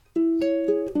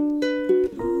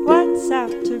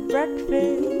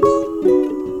breakfast?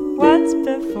 What's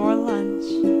before lunch?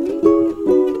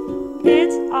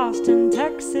 It's Austin,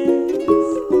 Texas.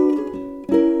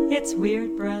 It's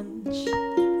Weird Brunch.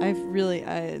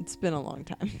 It's been a long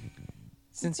time.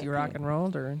 Since you rock and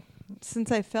rolled, or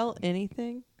Since I felt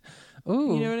anything.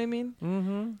 ooh, You know what I mean?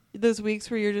 mm-hmm. Those weeks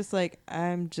where you're just like,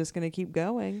 I'm just going to keep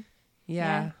going.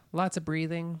 Yeah, lots of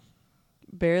breathing.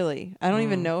 Barely. I don't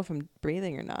even know if I'm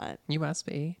breathing or not. You must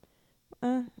be.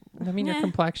 Uh, I mean, your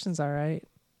complexion's all right.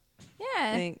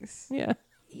 Yeah. thanks. Yeah.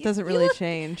 Doesn't really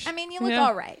change. I mean, you look Yeah.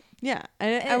 all right. Yeah.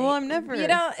 I'm never. You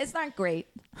know, it's not great.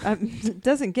 It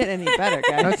doesn't get any better,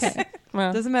 guys. Okay.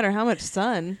 Well, Doesn't matter how much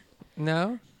sun.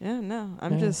 no, Yeah, no.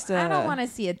 I'm just I don't want to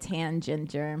see a tan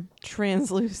ginger.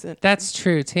 translucent. that's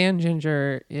true. Tan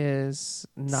ginger is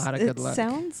not a good look. It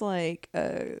sounds like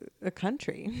a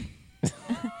country.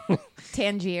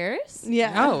 Tangiers?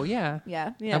 Yeah. Oh, yeah.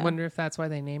 Yeah. Yeah. I wonder if that's why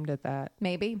they named it that.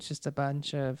 Maybe. It's just a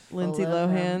bunch of Lindsay full of,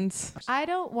 Lohan's. I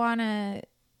don't want to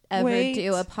ever Wait.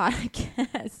 do a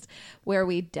podcast where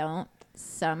we don't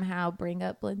somehow bring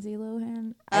up Lindsay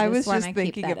Lohan. I just was wanna just keep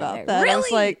thinking in about there. that. Really? I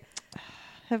was like,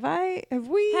 have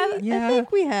we? Yeah. I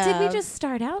think we have. Did we just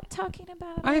start out talking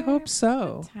about I her? hope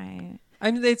so. Time. I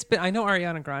mean, I know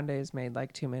Ariana Grande has made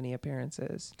like too many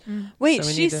appearances. Wait, So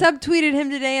we she need to- subtweeted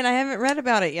him today, and I haven't read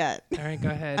about it yet. All right, go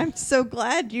ahead. I'm so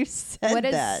glad you said What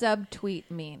does that. subtweet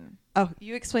mean? Oh,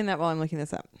 you explain that while I'm looking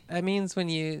this up. That means when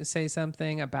you say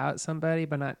something about somebody,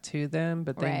 but not to them,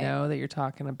 but they Right. know that you're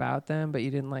talking about them, but you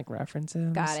didn't like reference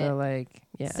them. Got so it. like,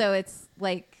 yeah. So it's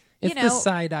like, it's you know, the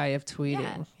side eye of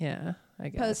tweeting. Yeah, I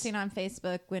guess. posting on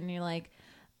Facebook when you're like,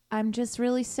 I'm just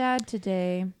really sad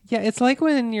today. Yeah, it's like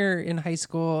when you're in high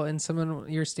school and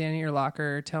you're standing in your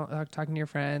locker talking to your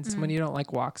friends, Mm. someone you don't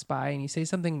like walks by and you say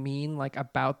something mean like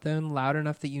about them loud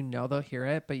enough that you know they'll hear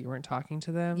it, but you weren't talking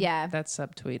to them. Yeah. That's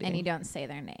subtweeting. And you don't say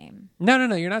their name.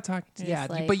 No, you're not talking to You're just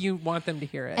like- but you want them to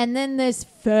hear it. And then this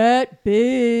fat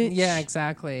bitch. Yeah,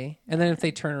 exactly. And then if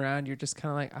they turn around, you're just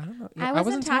kind of like, I don't know. I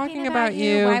wasn't talking about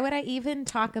you. Why would I even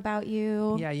talk about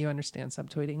you? Yeah, you understand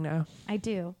subtweeting now. I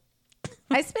do.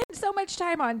 I spend so much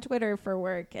time on Twitter for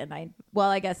work, and I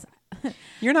guess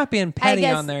You're not being petty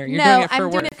on there. You're no, doing it for I'm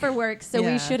work. doing it for work, so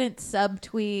Yeah. we shouldn't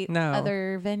subtweet No.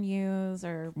 other venues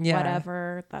or Yeah.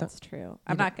 whatever. That's true.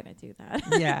 I'm not going to do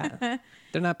that. Yeah.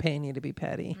 They're not paying you to be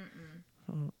petty.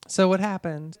 So what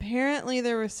happened? Apparently,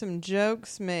 there were some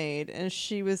jokes made, and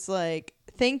she was like,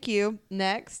 "Thank you."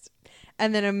 Next.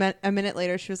 And then a minute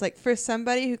later, she was like, "For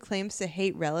somebody who claims to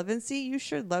hate relevancy, you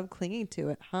sure love clinging to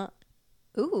it, huh?"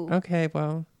 Ooh. Okay,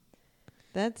 well,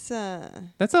 That's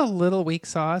that's a little weak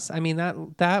sauce. I mean,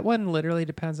 that one literally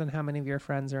depends on how many of your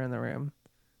friends are in the room.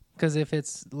 Because if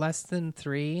it's less than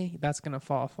 3, that's going to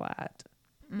fall flat.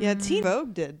 yeah. Teen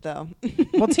Vogue did though.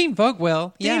 Well, Teen Vogue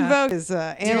will. Teen Yeah. Vogue is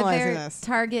They're analyzing their this.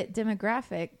 target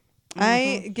demographic.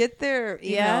 I get their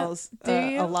Yeah? emails Do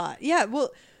you? a lot. Yeah. Well,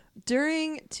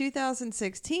 during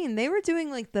 2016, they were doing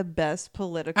like the best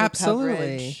political Absolutely.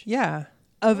 coverage Yeah.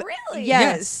 of. Really?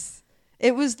 Yes.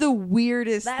 It was the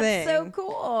weirdest That's thing. so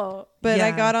cool. But I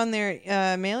Yeah. got on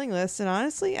their mailing list, and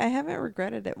honestly, I haven't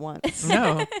regretted it once.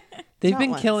 No. They've Not been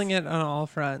once. killing it on all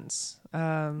fronts.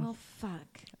 Well,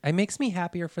 fuck. It makes me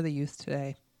happier for the youth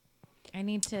today. I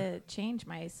need to change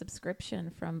my subscription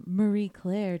from Marie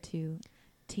Claire to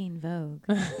Teen Vogue.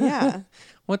 Yeah.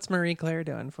 What's Marie Claire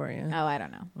doing for you? Oh, I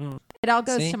don't know. It all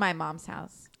goes See? to my mom's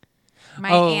house.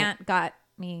 My Oh. aunt got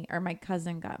me, or my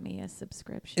cousin got me a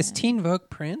subscription. Is Teen Vogue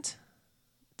print?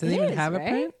 Do they It even is, have a right?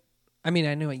 print? I mean,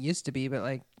 I knew it used to be, but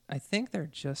like, I think they're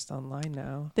just online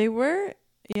now. They were.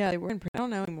 Yeah, they were in print. I don't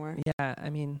know anymore. Yeah, I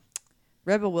mean,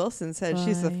 Rebel Wilson said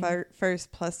she's the Fine.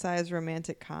 first plus-size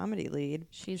romantic comedy lead.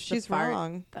 She's She's the fart.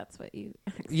 wrong. That's what you.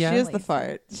 Yeah. She is the actually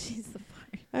fart. said. She's the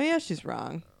fart. Oh, yeah, she's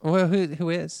wrong. well, who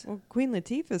is? Well, Queen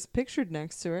Latifah's pictured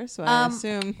next to her, so I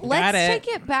assume. Let's it.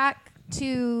 take it back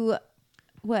to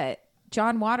what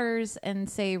John Waters and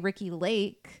say Ricky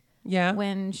Lake Yeah,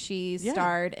 when she Yeah.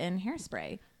 starred in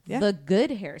Hairspray, Yeah. the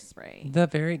good Hairspray. the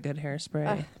very good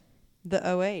Hairspray. The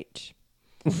OH.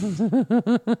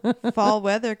 Fall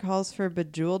weather calls for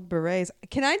bejeweled berets.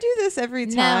 Can I do this every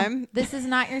time? No, this is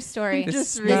not your story. This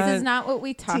this is not- is not what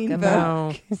we talk Teen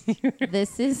about. No,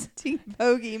 This is Teen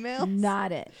Vogue email.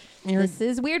 not it. You're- This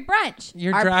is Weird Brunch.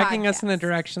 you're our dragging us in a podcast.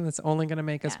 direction that's only going to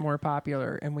make us Yeah. more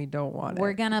popular, and we don't want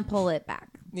We're it. gonna pull it back.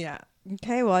 Yeah,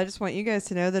 Okay, well, I just want you guys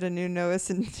to know that a new Noah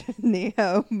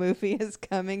Centineo movie is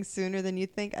coming sooner than you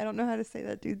think. I don't know how to say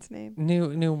that dude's name.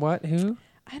 new what? Who?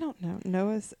 I don't know.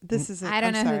 Noah's. This is. I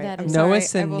don't know who that I'm is. Noah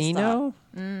sorry. I will Centineo.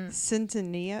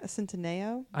 stop.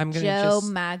 Centineo. I'm gonna Joe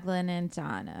just. Maglin and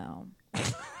Dono.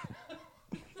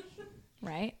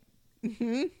 Right?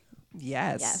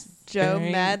 Yes. Joe,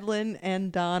 Very- Madeline,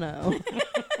 and Dono.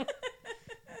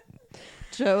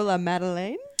 Joe La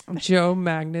Madeleine. Joe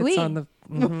Magnets Oui. on the.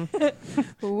 Mhm.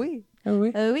 Oui. Oh,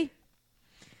 wait. Oh, oui.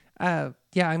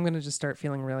 Yeah, I'm gonna just start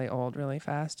feeling really old really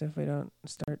fast if we don't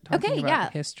start talking Okay, about yeah.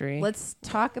 history, Let's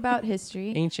talk about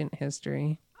history. ancient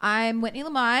history. I'm Whitney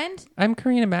Lamond. I'm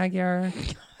Karina Magyar.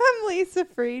 I'm Lisa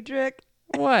Friedrich.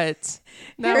 What?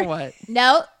 Now what?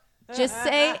 No, just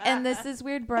say, and this is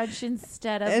Weird Brunch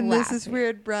instead of And laughing. this is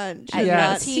Weird Brunch. At and Yes.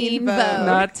 not Teen Teen Vogue. Vogue.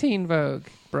 Not Teen Vogue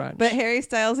brunch. But Harry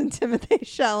Styles and Timothée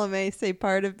Chalamet say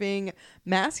part of being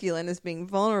masculine is being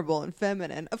vulnerable and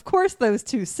feminine. Of course those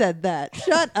two said that.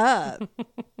 Shut up.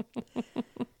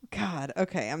 God.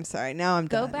 Okay, I'm sorry. Now I'm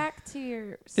Go done. back to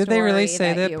your. Did they really story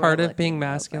say that you part were of being looking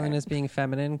masculine over. is being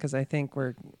feminine? Because I think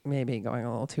we're maybe going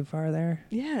a little too far there.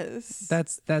 Yes.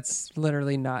 That's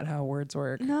literally not how words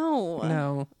work. no.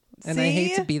 No. And I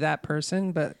hate See? to be that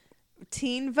person, but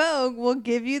Teen Vogue will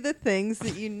give you the things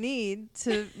that you need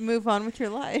to move on with your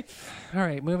life. all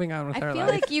right, moving on with I our feel life.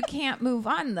 like you can't move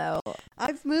on though.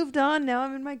 I've moved on. Now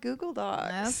I'm in my Google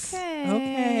Docs. Okay.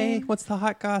 Okay, what's the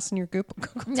hot goss in your Google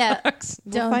No, Docs?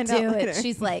 We'll don't find out do it. later.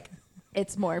 She's like,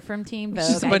 it's more from Teen Vogue.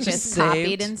 Just a I bunch of just copied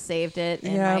saved. and saved it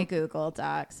in Yeah. my Google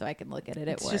Doc so I can look at it at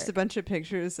It's work. just a bunch of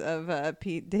pictures of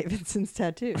Pete Davidson's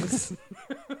tattoos.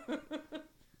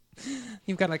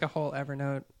 You've got like a whole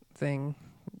Evernote thing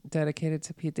dedicated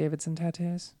to Pete Davidson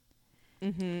tattoos.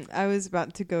 I was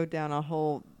about to go down a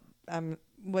whole.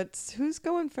 Who's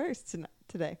going first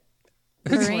today?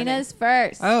 Karina's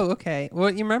first. Oh, okay. Well,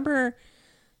 you remember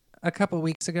a couple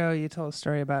weeks ago you told a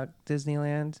story about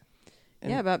Disneyland?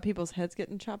 And- Yeah, about people's heads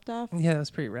getting chopped off. Yeah, that was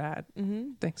pretty rad.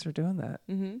 Mm-hmm. Thanks for doing that.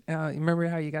 Mm-hmm. You remember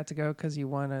how you got to go because you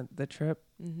won the trip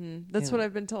Mm-hmm. That's Yeah. what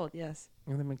I've been told. Yes,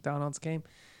 in the McDonald's game?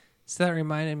 So that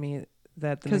reminded me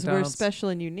that the because we're McDonald's. special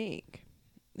and unique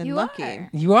and You lucky. are.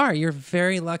 You are. You're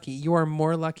very lucky. You are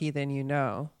more lucky than you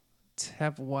know to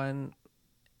have won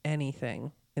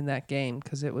anything in that game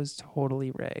because it was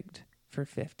totally rigged for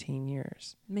 15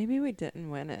 years. Maybe we didn't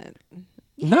win it.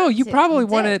 No, you did. probably You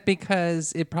won did. it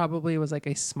because it probably was like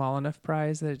a small enough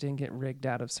prize that it didn't get rigged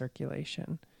out of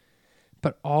circulation.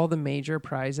 But all the major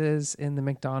prizes in the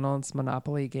McDonald's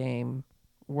Monopoly game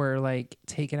were like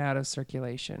taken out of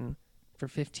circulation for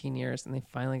 15 years and they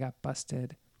finally got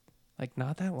busted like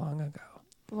not that long ago.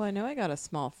 Well, I know I got a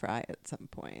small fry at some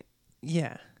point.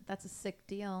 Yeah, That's a sick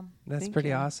deal. that's Thank pretty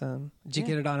you. awesome. Did you Yeah.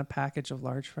 get it on a package of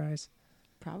large fries?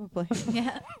 Probably.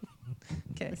 Yeah.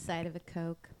 Okay. The side of a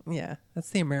Coke. Yeah,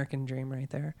 that's the American dream right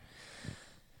there.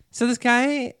 So this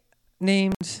guy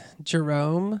named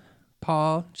Jerome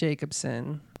Paul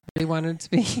Jacobson really wanted to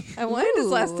be I wanted his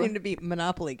last Ooh. name to be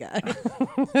Monopoly Guy.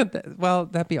 well,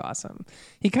 that'd be awesome.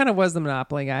 He kind of was the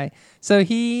Monopoly guy. So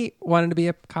he wanted to be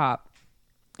a cop.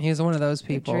 He was one of those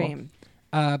people. Dream.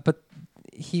 But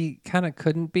he kind of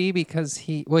couldn't be because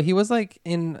he was like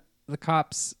in the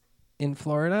cops in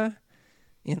Florida.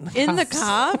 In the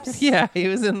cops? Yeah, he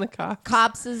was in the cops.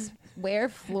 Cops is where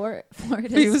Florida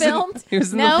He is was in- filmed. he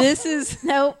was in no, This is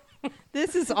no.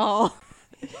 this is all.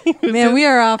 Man, we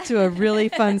are off to a really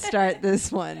fun start.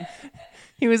 This one.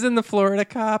 He was in the Florida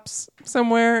cops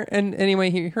somewhere, and anyway,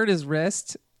 he hurt his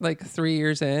wrist like 3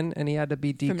 years in, and he had to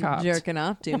be From decopped. jerking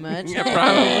off too much. Yeah,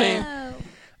 probably.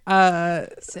 No.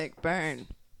 Sick burn.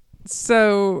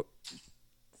 So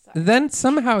then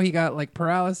somehow he got like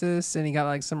paralysis, and he got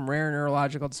like some rare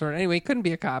neurological disorder. Anyway, he couldn't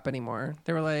be a cop anymore.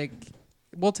 They were like,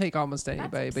 "We'll take almost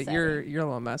anybody, but you're a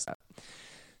little messed up."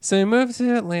 So he moved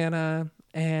to Atlanta,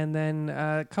 and then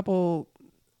a couple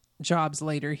jobs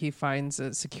later, he finds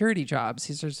security jobs.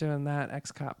 He starts doing that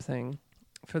ex-cop thing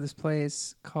for this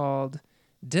place called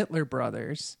Dittler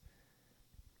Brothers.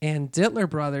 And Dittler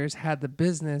Brothers had the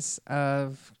business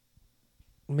of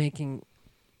making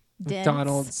Dents.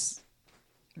 McDonald's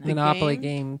The Monopoly game?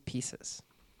 game pieces.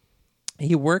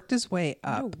 He worked his way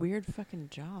What up. a weird fucking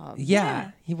job.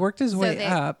 Yeah, he worked his So way they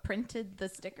up. printed the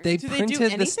stickers. They Do they do printed the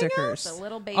anything stickers. the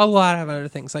little baby. A lot of other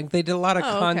things. Like they did a lot of Oh,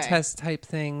 okay. contest type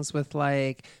things with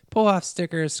like pull off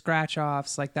stickers, scratch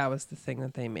offs. Like that was the thing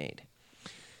that they made.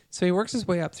 So he works his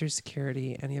way up through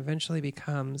security and he eventually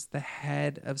becomes the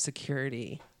head of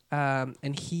security.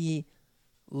 And he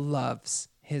loves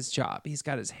his job. He's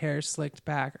got his hair slicked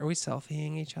back. Are we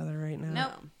selfieing each other right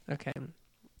now? Nope. Okay.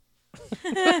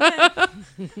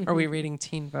 Are we reading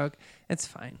Teen Vogue? It's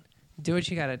fine. Do what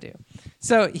you got to do.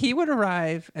 So he would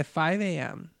arrive at 5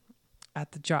 a.m.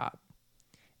 at the job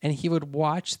and he would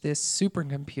watch this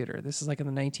supercomputer. This is like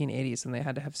in the 1980s and they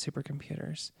had to have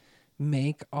supercomputers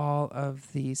make all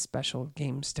of these special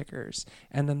game stickers.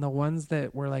 And then the ones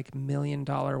that were like $1 million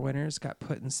winners got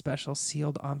put in special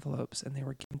sealed envelopes and they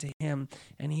were given to him.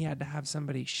 And he had to have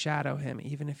somebody shadow him,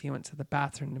 even if he went to the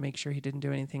bathroom, to make sure he didn't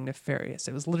do anything nefarious.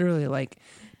 It was literally like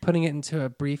putting it into a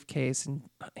briefcase and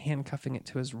handcuffing it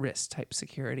to his wrist type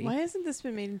security. Why hasn't this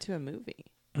been made into a movie?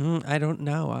 I don't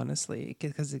know, honestly,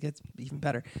 because it gets even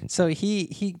better. So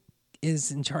he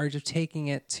is in charge of taking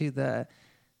it to the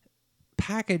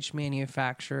package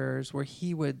manufacturers, where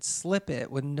he would slip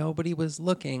it when nobody was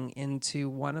looking into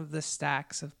one of the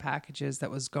stacks of packages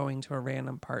that was going to a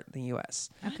random part in the U.S.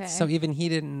 Okay. So even he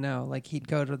didn't know. Like, he'd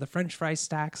go to the French fry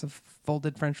stacks of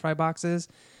folded French fry boxes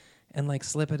and like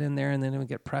slip it in there, and then it would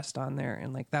get pressed on there.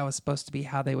 And like that was supposed to be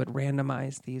how they would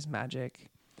randomize these magic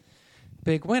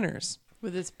big winners.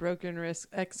 With this broken wrist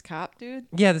ex-cop dude?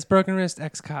 Yeah, this broken wrist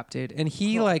ex-cop dude. And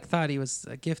he Cool. like thought he was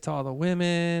a gift to all the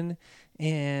women,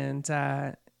 and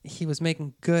he was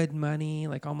making good money,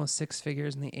 like almost 6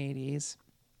 figures in the 80s.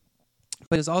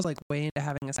 But he was also like way into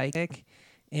having a psychic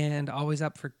and always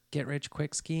up for get rich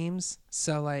quick schemes.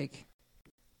 So like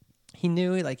he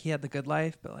knew like he had the good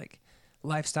life, but like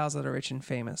lifestyles of the rich and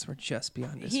famous were just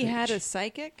beyond his He reach. had a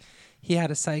psychic? He had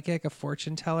a psychic, a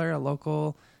fortune teller, a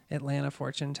local Atlanta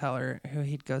fortune teller who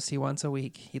he'd go see once a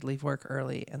week. He'd leave work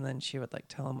early, and then she would like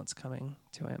tell him what's coming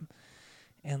to him.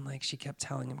 And like she kept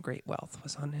telling him great wealth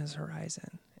was on his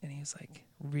horizon, and he was like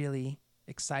really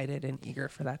excited and eager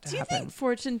for that to Do you happen. think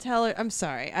fortune teller... I'm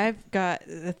sorry. I've got...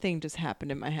 The thing just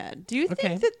happened in my head. Do you Okay.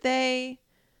 think that they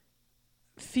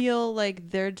feel like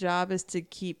their job is to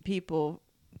keep people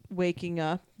waking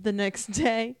up the next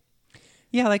day?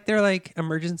 Yeah, like they're like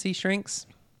emergency shrinks.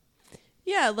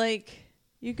 Yeah, like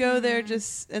you go there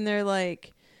just... And they're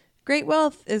like, great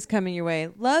wealth is coming your way.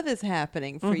 Love is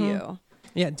happening for Mhm. you.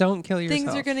 Yeah, don't kill yourself.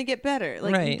 Things are going to get better.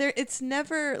 Like Right. it's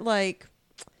never like,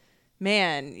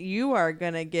 man, you are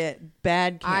going to get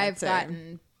bad I've cancer.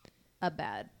 gotten a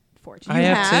bad fortune. I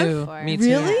have have? too. Before. Me too.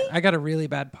 Really? I got a really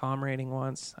bad palm rating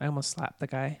once. I almost slapped the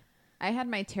guy. I had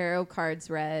my tarot cards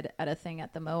read at a thing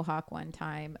at the Mohawk one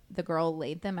time. The girl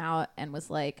laid them out and was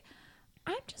like,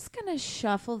 I'm just going to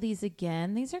shuffle these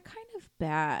again. These are kind of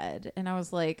bad. And I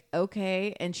was like,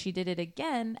 okay. And she did it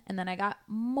again. And then I got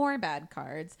more bad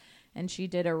cards. And she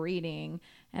did a reading.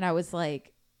 And I was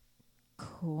like,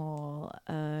 cool.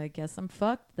 I guess I'm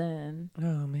fucked then.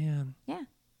 Oh man. Yeah.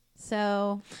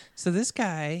 So So this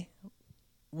guy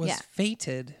was Yeah.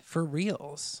 fated for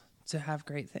reals to have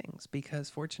great things, because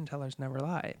fortune tellers never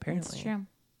lie, apparently. it's true.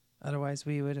 Otherwise,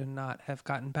 we would not have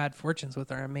gotten bad fortunes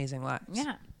with our amazing lives.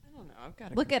 Yeah. I don't know. I've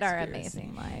got a Look at our conspiracy.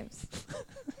 amazing lives.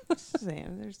 Just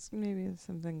saying, there's maybe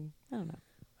something, I don't know.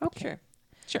 Okay.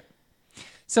 Sure.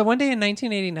 So one day in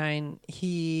 1989,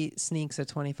 he sneaks a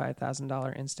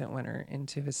 $25,000 instant winner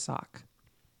into his sock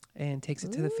and takes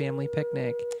it to the family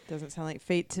picnic Doesn't sound like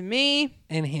fate to me.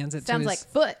 and hands it Sounds to like his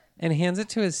foot.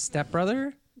 his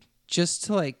stepbrother, just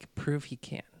to like prove he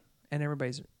can. And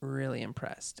everybody's really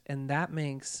impressed. And that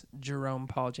makes Jerome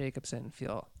Paul Jacobson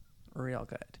feel real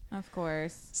good. Of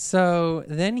course. So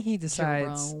then he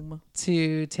decides Jerome.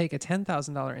 to take a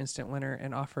 $10,000 instant winner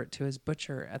and offer it to his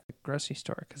butcher at the grocery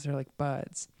store, because they're like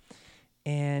buds.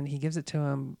 And he gives it to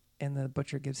him, and the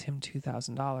butcher gives him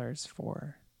 $2,000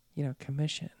 for,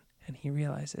 commission. And he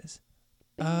realizes,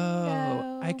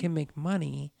 oh, I can make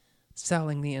money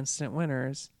selling the instant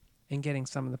winners and getting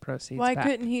some of the proceeds Why back.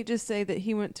 couldn't he just say that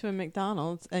he went to a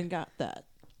McDonald's and got that?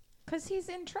 Because he's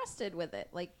entrusted with it.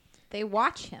 Like, they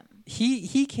watch him.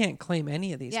 He can't claim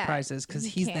any of these Yeah, prizes because he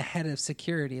he's the can't. head of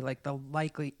security. Like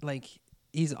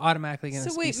he's automatically going to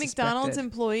So wait, McDonald's suspected.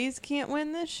 employees can't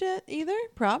win this shit either?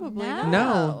 Probably No. not.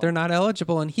 No, they're not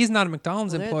eligible, and he's not a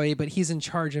McDonald's Well, they're- employee, but he's in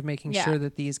charge of making Yeah. sure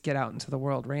that these get out into the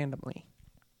world randomly.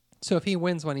 So if he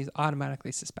wins one, he's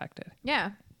automatically suspected.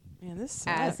 Yeah. Man, this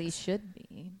sucks. As he should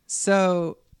be.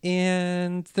 So,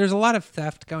 and there's a lot of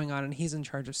theft going on, and he's in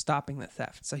charge of stopping the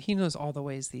theft. So he knows all the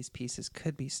ways these pieces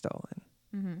could be stolen.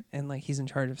 And like he's in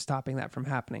charge of stopping that from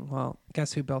happening. Well,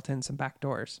 guess who built in some back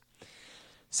doors?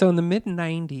 So in the mid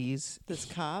 90s, This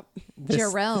cop.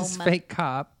 Jerome. this fake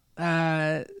cop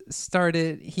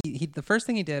started. He the first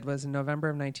thing he did was in November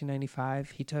of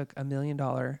 1995. He took $1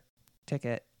 million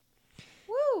ticket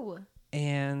Woo.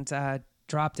 and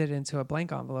dropped it into a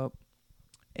blank envelope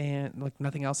and like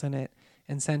nothing else in it,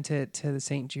 and sent it to the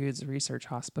St. Jude's Research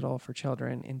Hospital for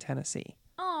Children in Tennessee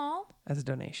Oh. as a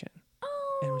donation.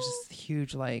 Oh. And it was just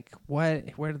huge, like, where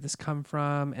did this come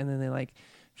from? And then they like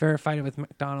verified it with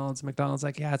McDonald's. McDonald's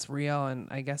like, yeah, it's real, and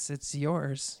I guess it's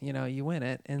yours. You win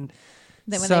it. And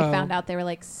Then when So- they found out, they were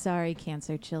like, sorry,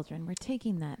 cancer children, we're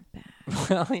taking that back.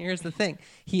 Well, here's the thing.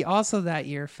 He also that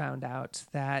year found out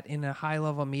that in a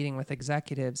high-level meeting with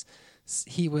executives,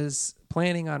 he was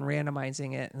planning on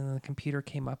randomizing it, and then the computer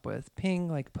came up with ping,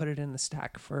 like put it in the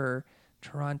stack for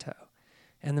Toronto.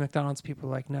 And the McDonald's people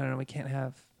were like, no, we can't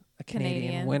have a Canadian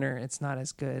Canadian. winner. It's not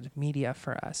as good media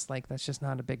for us. Like, that's just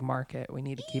not a big market. We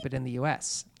need to keep it in the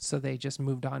U.S. So they just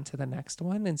moved on to the next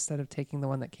one instead of taking the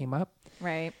one that came up.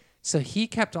 Right. So he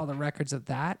kept all the records of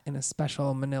that in a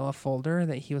special manila folder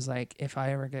that he was like, if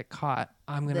I ever get caught,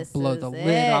 I'm going to This blow is the lid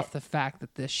it. off the fact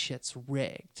that this shit's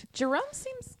rigged. Jerome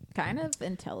seems kind of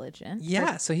intelligent.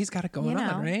 Yeah, so he's got it going you know.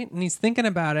 on, right? And he's thinking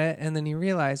about it, and then he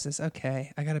realizes,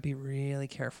 okay, I got to be really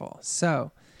careful.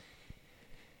 So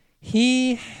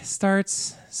he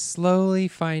starts slowly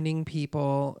finding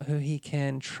people who he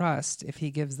can trust. If he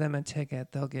gives them a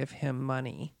ticket, they'll give him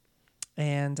money.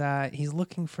 And he's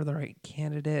looking for the right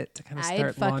candidate to kind of I'd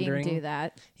start fucking laundering. do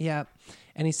that. Yeah.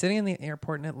 And he's sitting in the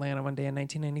airport in Atlanta one day in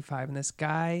 1995, and this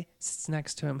guy sits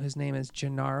next to him whose name is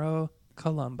Gennaro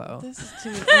Colombo. This is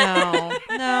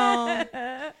too. No.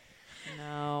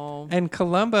 And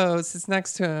Colombo sits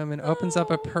next to him and opens up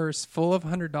a purse full of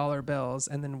 $100 bills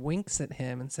and then winks at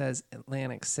him and says,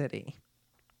 Atlantic City.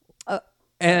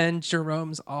 And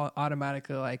Jerome's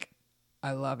automatically like,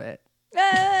 I love it.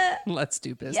 Let's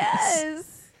do business.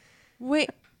 Yes. Wait.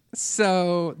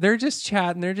 So they're just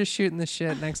chatting. They're just shooting the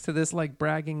shit next to this like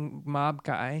bragging mob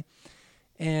guy.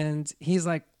 And he's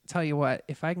like, tell you what,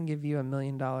 if I can give you $1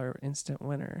 million instant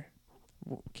winner,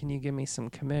 can you give me some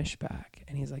commish back?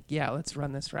 And he's like, yeah, let's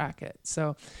run this racket.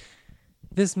 So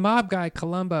this mob guy,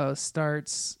 Colombo,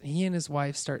 he and his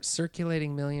wife start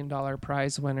circulating $1 million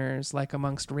prize winners like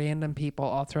amongst random people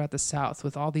all throughout the South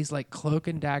with all these like cloak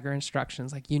and dagger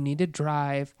instructions. Like, you need to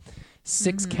drive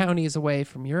 6 counties away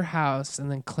from your house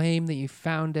and then claim that you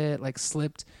found it, like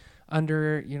slipped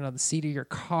under, the seat of your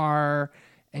car.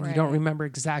 And you don't Right. remember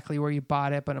exactly where you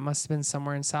bought it, but it must have been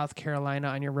somewhere in South Carolina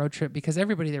on your road trip, because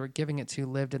everybody they were giving it to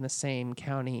lived in the same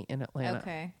county in Atlanta.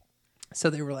 Okay. So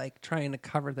they were like trying to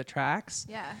cover the tracks.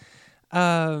 Yeah.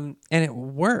 And it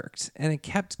worked, and it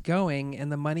kept going,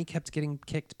 and the money kept getting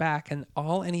kicked back. And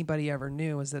all anybody ever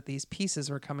knew was that these pieces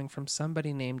were coming from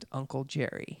somebody named Uncle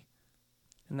Jerry.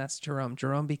 And that's Jerome.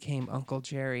 Jerome became Uncle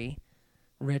Jerry,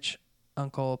 rich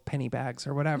Uncle Pennybags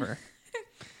or whatever.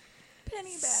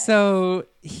 So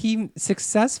he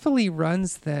successfully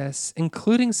runs this,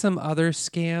 including some other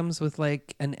scams with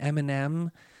like an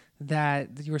M&M that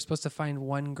you were supposed to find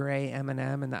one gray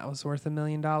M&M and that was worth $1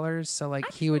 million. So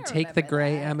like he would take the remember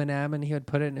gray that. M&M and he would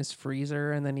put it in his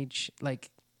freezer, and then he'd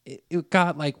it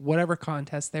got like whatever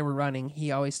contest they were running.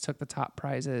 He always took the top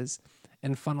prizes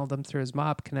and funneled them through his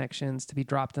mob connections to be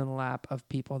dropped in the lap of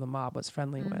people the mob was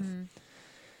friendly with.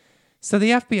 So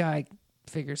the FBI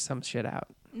figures some shit out.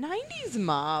 90s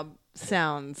mob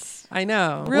sounds I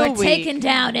know. real We're weak. taking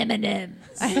down M&M's.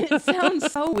 It sounds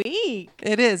so weak.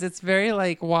 It is. It's very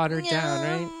like watered down,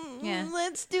 right? Yeah.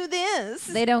 Let's do this.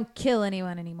 They don't kill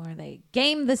anyone anymore. They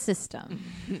game the system.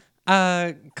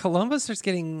 Colombo starts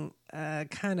getting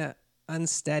kind of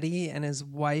unsteady, and his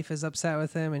wife is upset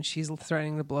with him, and she's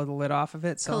threatening to blow the lid off of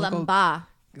it. So Columba.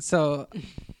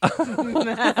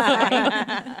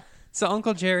 So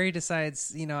Uncle Jerry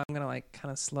decides, I'm going to like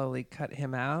kind of slowly cut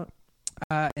him out.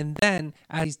 And then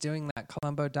as he's doing that,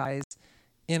 Colombo dies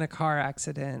in a car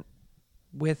accident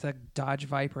with a Dodge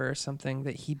Viper or something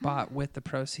that he bought with the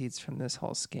proceeds from this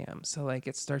whole scam. So like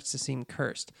it starts to seem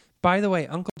cursed. By the way,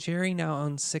 Uncle Jerry now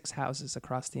owns 6 houses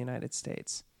across the United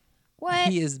States. What?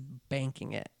 He is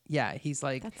banking it. Yeah, he's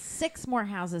like... That's 6 more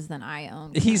houses than I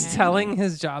own. He's telling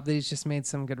his job that he's just made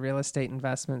some good real estate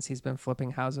investments. He's been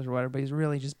flipping houses or whatever, but he's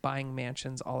really just buying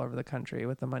mansions all over the country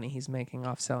with the money he's making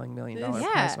off selling $1 million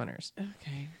Yeah. prize winners.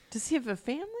 Okay. Does he have a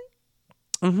family?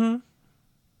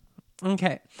 Mm-hmm.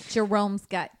 Okay. Jerome's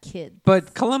got kids.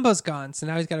 But Columbo's gone, so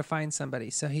now he's got to find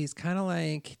somebody. So he's kind of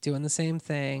like doing the same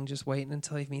thing, just waiting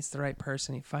until he meets the right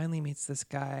person. He finally meets this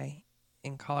guy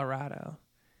in Colorado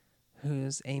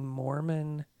who's a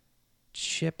Mormon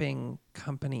shipping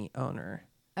company owner.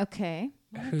 Okay.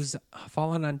 Who's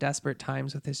fallen on desperate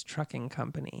times with his trucking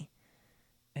company.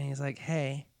 And he's like,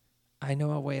 hey, I know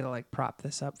a way to like prop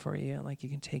this up for you. And like you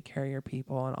can take care of your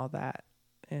people and all that.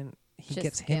 And he Just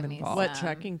gets him give me involved. What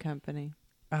trucking company?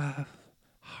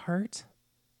 Heart?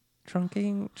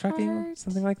 Trucking? Heart.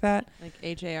 Something like that?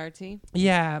 Like HART?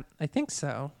 Yeah, I think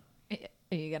so.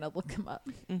 Are you going to look him up?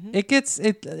 It gets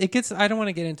I don't want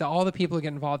to get into all the people who get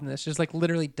involved in this. There's like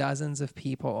literally dozens of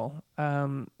people.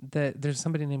 There's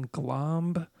somebody named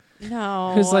Glomb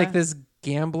No. who's like this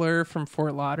gambler from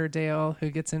Fort Lauderdale who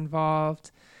gets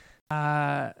involved.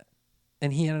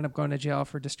 and he ended up going to jail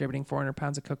for distributing 400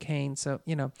 pounds of cocaine. So,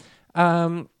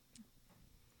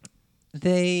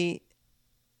 the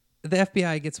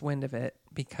FBI gets wind of it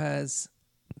because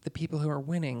the people who are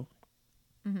winning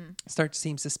start to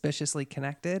seem suspiciously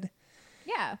connected.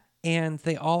 Yeah. And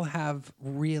they all have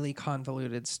really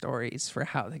convoluted stories for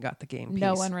how they got the game piece.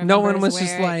 No one No one remembers was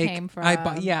just where it like, came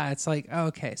from. yeah, it's like,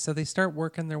 okay. So they start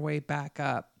working their way back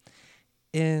up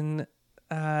in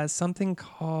something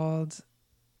called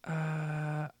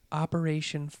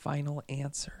Operation Final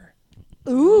Answer.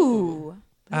 Ooh.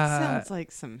 That sounds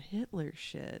like some Hitler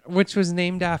shit. Which was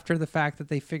named after the fact that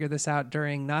they figured this out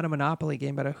during not a Monopoly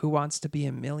game, but a Who Wants to Be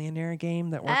a Millionaire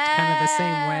game that worked kind of the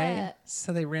same way.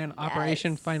 So they ran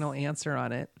Operation Final Answer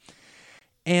on it.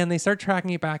 And they start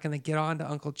tracking it back and they get on to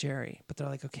Uncle Jerry. But they're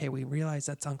like, okay, we realize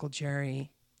that's Uncle Jerry.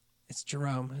 It's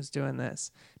Jerome who's doing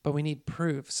this. But we need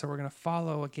proof. So we're going to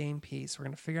follow a game piece. We're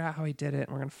going to figure out how he did it.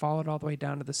 And we're going to follow it all the way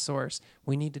down to the source.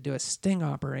 We need to do a sting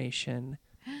operation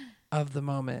of the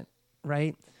moment.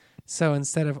 Right? So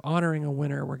instead of honoring a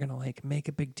winner, we're going to like make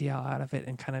a big deal out of it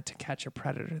and kind of to catch a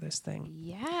predator this thing.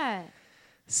 Yeah.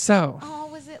 So. Oh,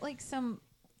 was it like some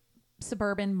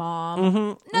suburban mom? Mm-hmm.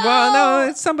 No! Well, no,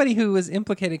 it's somebody who was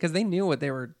implicated because they knew what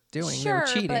they were doing. Sure, they were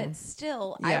cheating. but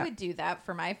still, Yeah. I would do that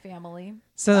for my family.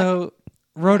 So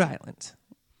Rhode Island.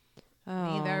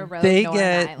 Neither Rhode They nor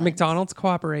get Island. McDonald's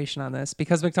cooperation on this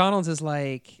because McDonald's is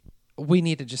like, we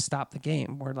need to just stop the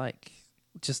game. We're like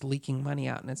just leaking money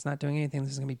out and it's not doing anything.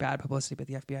 This is going to be bad publicity. But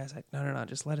the FBI is like, no,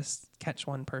 just let us catch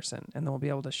one person and then we'll be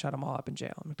able to shut them all up in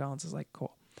jail. And McDonald's is like,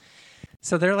 cool.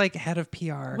 So they're like head of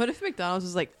PR. What if McDonald's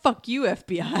was like, fuck you,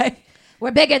 FBI?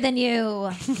 We're bigger than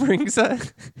you. brings a,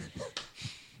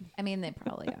 I mean, they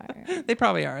probably are. They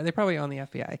probably are. They probably own the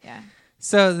FBI. Yeah.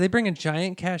 So they bring a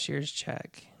giant cashier's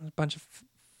check, a bunch of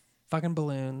fucking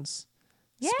balloons,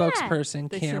 Yeah. spokesperson,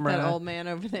 They camera. sent that old man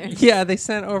over there. Yeah, they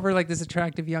sent over like this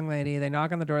attractive young lady. They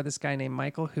knock on the door of this guy named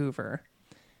Michael Hoover,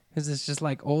 who's this just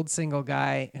like old single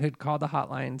guy who'd called the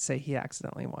hotline and say he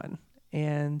accidentally won.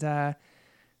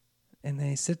 And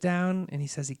they sit down and he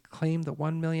says he claimed the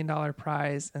 $1 million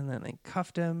prize and then they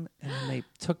cuffed him and then they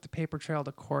took the paper trail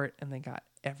to court and they got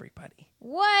everybody.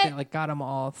 What? They like got them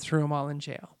all, threw them all in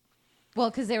jail. Well,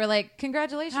 because they were like,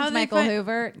 congratulations, How'd they Michael find-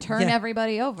 Hoover. Turn Yeah.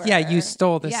 everybody over. Yeah, you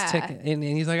stole this Yeah. ticket. And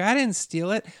he's like, I didn't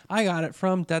steal it. I got it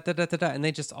from da-da-da-da-da. And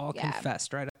they just all Yeah.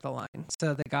 confessed right up the line.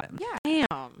 So they got him. Yeah.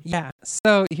 Damn. Yeah.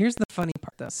 So here's the funny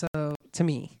part, though. So to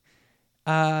me,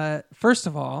 first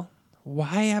of all,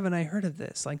 why haven't I heard of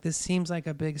this? Like, this seems like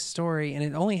a big story. And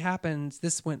it only happened,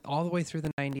 this went all the way through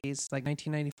the 90s, like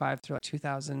 1995 through like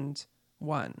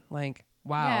 2001. Like,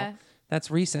 wow, Yeah.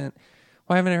 that's recent.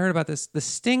 Why haven't I heard about this? The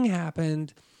sting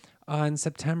happened on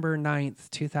September 9th,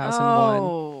 2001.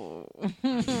 Oh.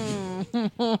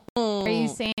 Are you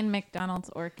saying McDonald's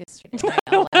orchestrated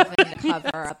 9/11 to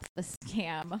cover up the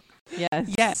scam?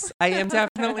 Yes. Yes, I am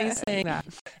definitely saying that.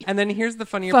 And then here's the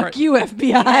funnier Fuck part. you, FBI.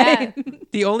 Yeah.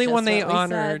 The only Just one they what we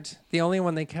honored, the only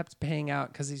one they kept paying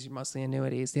out, because these are mostly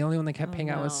annuities, the only one they kept paying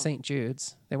out was no. St.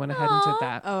 Jude's. They went ahead and did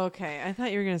that. Oh, okay. I thought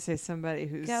you were going to say somebody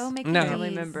who's Go a Mickey No. family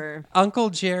D's. member. Uncle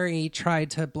Jerry tried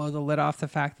to blow the lid off the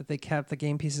fact that they kept the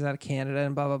game pieces out of Canada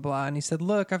and blah, blah, blah. And he said,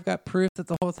 look, I've got proof that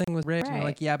the whole thing was rigged. And they're Right.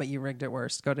 like, yeah, but you rigged it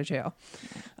worse. Go to jail.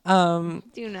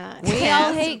 Do not. We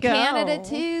all hate Canada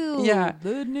too. Yeah.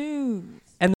 Good news.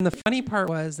 And then the funny part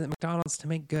was that McDonald's, to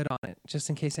make good on it, just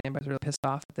in case anybody's really pissed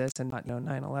off at this and not know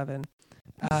 9/11,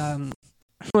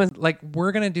 was like,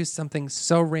 we're going to do something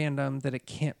so random that it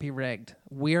can't be rigged.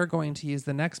 We are going to use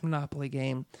the next Monopoly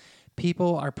game.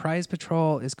 People, our prize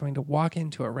patrol is going to walk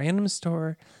into a random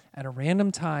store at a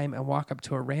random time and walk up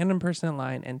to a random person in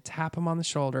line and tap them on the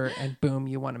shoulder and boom,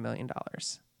 you won $1 million.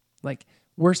 Like,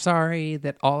 we're sorry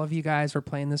that all of you guys were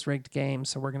playing this rigged game,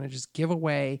 so we're going to just give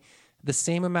away the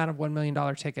same amount of $1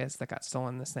 million tickets that got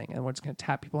stolen in this thing, and we're just going to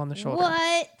tap people on the shoulder.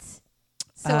 What?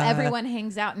 So everyone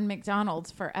hangs out in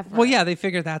McDonald's forever. Well, yeah, they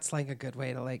figure that's like a good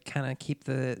way to like kind of keep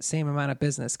the same amount of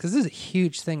business, because this is a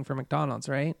huge thing for McDonald's,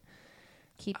 right?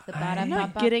 Keep the I'm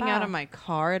not getting out of my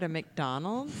car at a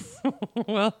McDonald's.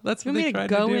 Well, that's You what want they me to tried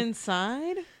go to do.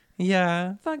 inside?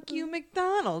 Yeah. Fuck you,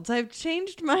 McDonald's. I've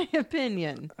changed my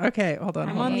opinion. Okay, hold on.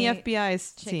 I'm hold on on. the Ate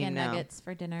FBI's chicken team now. nuggets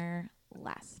for dinner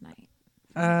last night.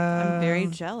 I'm very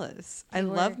jealous. I they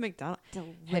love were McDonald's.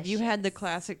 Have you had the delicious.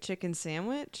 classic chicken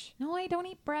sandwich? No, I don't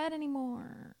eat bread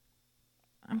anymore.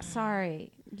 I'm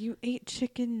sorry. You ate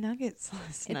chicken nuggets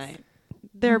last It's night.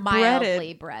 They're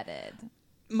mildly breaded. breaded.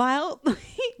 Mildly?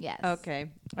 Yes. Okay.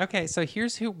 Okay, so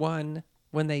here's who won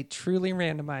when they truly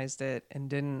randomized it and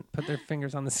didn't put their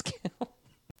fingers on the scale.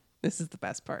 This is the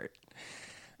best part.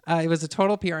 It was a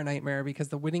total PR nightmare because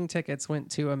the winning tickets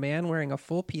went to a man wearing a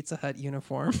full Pizza Hut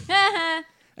uniform,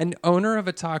 an owner of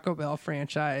a Taco Bell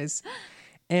franchise,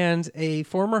 and a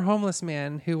former homeless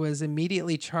man who was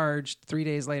immediately charged 3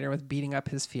 days later with beating up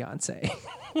his fiance.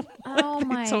 Oh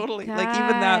my Totally. God. Like,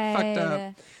 even that fucked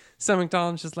up. So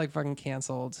McDonald's just like fucking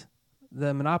canceled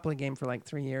the Monopoly game for like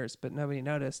 3 years, but nobody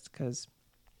noticed because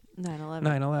 9/11.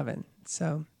 9/11.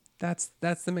 So that's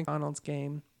the McDonald's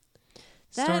game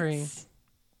story. That's-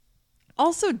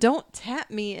 Also, don't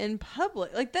tap me in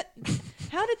public like that.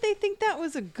 How did they think that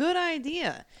was a good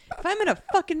idea? If I'm at a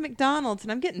fucking McDonald's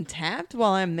and I'm getting tapped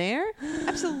while I'm there,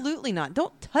 absolutely not.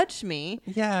 Don't touch me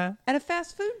Yeah. at a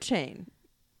fast food chain.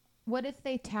 What if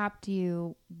they tapped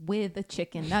you with a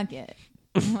chicken nugget?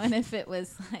 What if it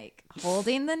was like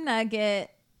holding the nugget,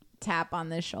 tap on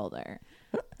the shoulder?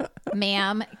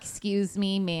 Ma'am, excuse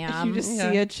me, ma'am. You just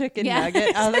Yeah. see a chicken Yeah.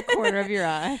 nugget out of the corner of your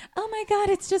eye. Oh my God,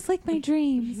 it's just like my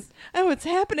dreams. Oh, it's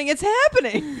happening. It's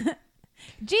happening.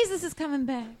 Jesus is coming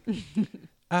back.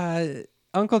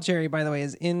 Uncle Jerry, by the way,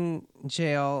 is in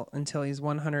jail until he's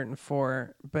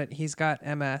 104, but he's got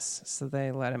MS, so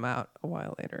they let him out a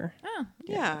while later. Oh,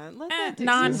 Yeah. Let that dude-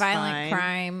 nonviolent he's fine.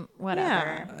 crime,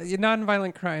 whatever. Yeah.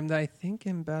 Non-violent crime that I think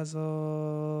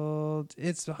embezzled.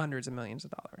 It's hundreds of millions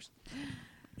of dollars.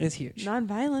 It's huge.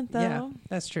 Non-violent, though. Yeah,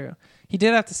 that's true. He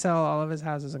did have to sell all of his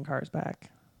houses and cars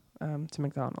back to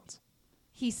McDonald's.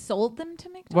 He sold them to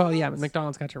McDonald's? Well, yeah, but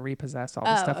McDonald's got to repossess all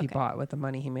the Oh, stuff he okay. bought with the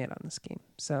money he made on the scheme.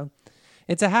 So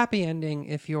it's a happy ending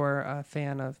if you're a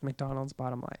fan of McDonald's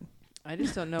bottom line. I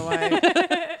just don't know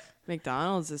why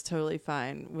McDonald's is totally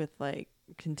fine with like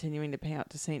continuing to pay out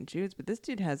to St. Jude's, but this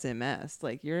dude has MS.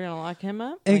 Like, you're gonna lock him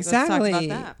up? Like, Exactly. Let's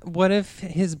talk about that. What if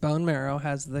his bone marrow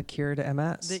has the cure to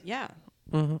MS? Yeah.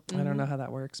 I don't know how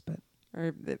that works, but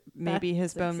Or maybe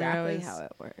his bone marrow exactly is how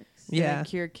it works. gonna yeah.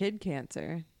 cure kid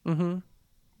cancer. Mm-hmm.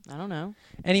 I don't know.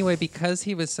 Anyway, because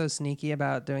he was so sneaky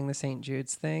about doing the St.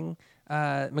 Jude's thing,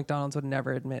 McDonald's would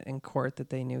never admit in court that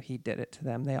they knew he did it to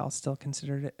them. They all still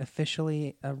considered it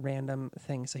officially a random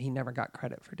thing, so he never got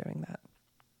credit for doing that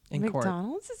in court.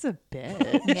 McDonald's is a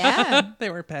bitch. Yeah. They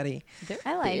were petty.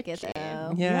 I like it though.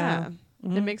 Yeah. Yeah.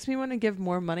 Mhm. It makes me want to give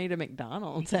more money to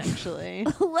McDonald's, actually.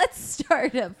 Let's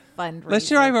start a fundraiser. Let's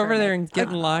drive for over there and get in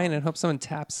McDonald's. line and hope someone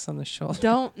taps us on the shoulder.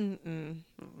 Don't.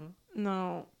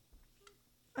 No.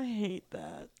 I hate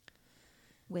that.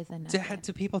 with a Do, nugget.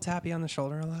 do people tap you on the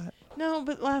shoulder a lot? No,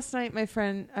 but last night my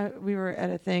friend, we were at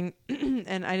a thing,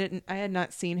 and I had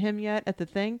not seen him yet at the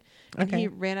thing, and Okay. he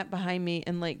ran up behind me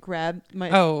and like grabbed my.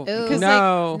 Oh, Ooh. 'Cause,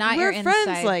 no. Not we're your friends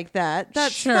inside. like that.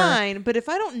 That's Sure. fine. But if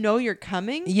I don't know you're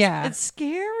coming, Yeah. it's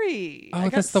scary. Oh, I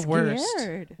got that's the worst.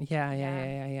 scared. Yeah.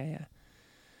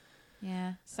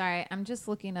 Yeah. Sorry, I'm just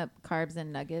looking up carbs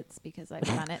and nuggets because I've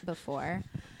done it before.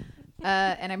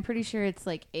 And I'm pretty sure it's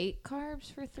like 8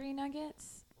 carbs for 3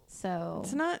 nuggets. So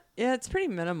It's not. Yeah, it's pretty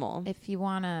minimal. if you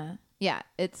want to,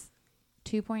 it's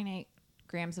 2.8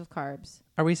 grams of carbs.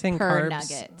 Are we saying Per carbs?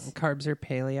 nugget. Carbs are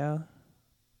paleo,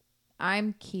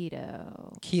 I'm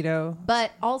keto. keto.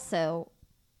 But also,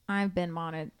 I've been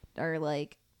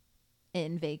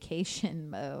in vacation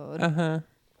mode Uh huh.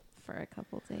 for a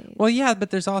couple days. Well, yeah,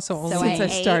 but there's also only Since I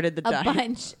ate started the a diet.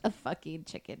 bunch of fucking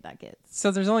chicken nuggets.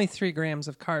 so there's only 3 grams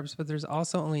of carbs, but there's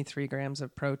also only 3 grams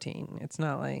of protein. It's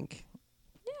not like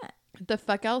What the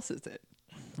fuck else is it?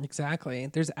 exactly.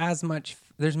 There's as much.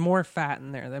 There's more fat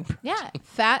in there than protein. Yeah,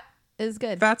 fat is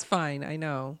good. Fat's fine. I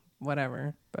know.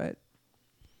 Whatever, but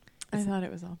I thought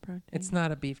it was all protein. it's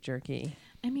not a beef jerky.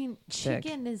 I mean, Thick.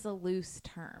 chicken is a loose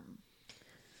term.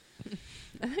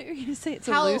 I thought you were gonna say it's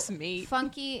How a loose meat.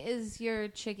 funky is your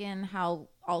chicken? How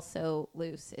also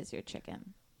loose is your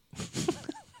chicken?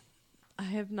 I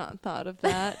have not thought of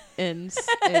that in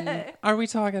Are we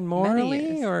talking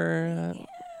morally years. or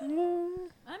I don't know.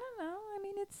 I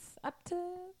mean, it's up to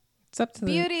it's up to the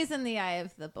beauty's in the eye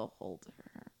of the beholder.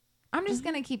 I'm just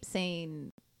gonna keep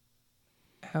saying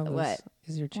how loose what?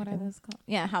 is your what are chicken? those called?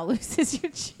 Yeah, how loose is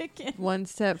your chicken? one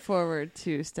step forward,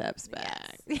 2 steps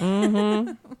back.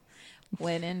 Mm-hmm.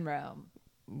 When in Rome.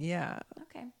 Yeah.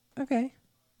 Okay. Okay.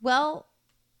 Well,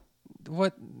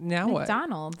 What now? What?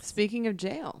 McDonald's. Speaking of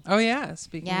jail, Oh yeah.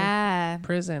 Speaking Yeah. of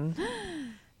prison.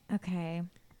 Okay.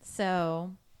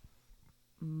 So,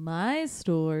 my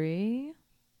story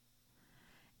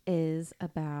is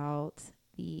about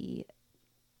the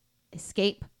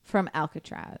escape from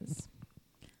Alcatraz.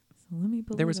 So let me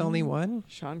pull There it was only up. one.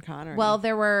 Sean Connery. Well,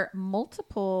 there were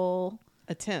multiple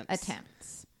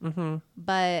attempts. Mm-hmm.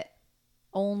 but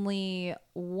only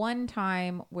one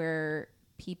time where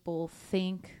people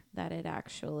think that it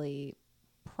actually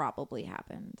probably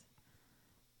happened.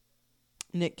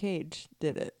 Nick Cage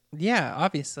did it. Yeah,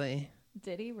 obviously.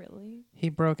 Did he really? He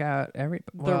broke out every...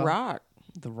 The Rock.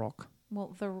 The Rock.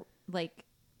 Well,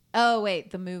 oh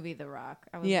wait, the movie The Rock.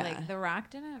 I was Yeah. like, The Rock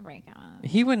didn't break out.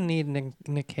 He wouldn't need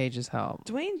Nick Cage's help.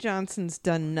 Dwayne Johnson's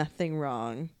done nothing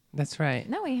wrong. That's right.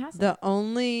 No, he hasn't. The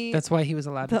only That's why he was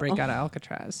allowed to The break out of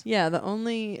Alcatraz. the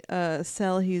only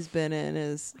cell he's been in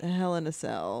is Hell in a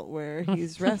Cell, where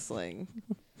he's wrestling.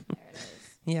 There it is.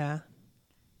 Yeah.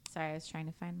 Sorry, I was trying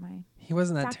to find my He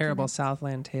wasn't that Document. terrible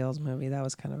Southland Tales movie. That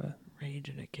was kind of a... Rage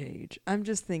in a Cage. I'm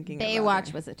just thinking. Baywatch about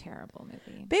her. was a terrible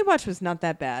movie. Baywatch was not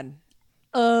that bad.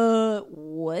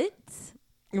 What?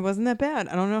 It wasn't that bad.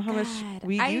 I don't know how God, much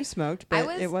weed you smoked,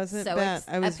 but it wasn't so bad.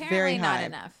 I was apparently very not high.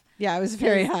 enough. Yeah, I was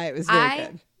very high. It was very I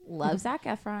good. love Zac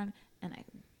Efron, and I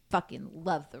fucking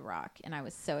love The Rock, and I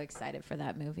was so excited for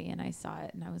that movie, and I saw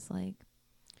it, and I was like,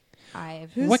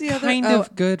 Who's what the other- kind oh.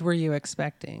 of good were you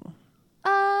expecting?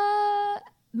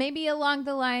 maybe along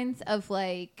the lines of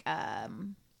like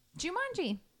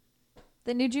Jumanji.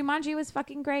 The new Jumanji was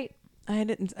fucking great. I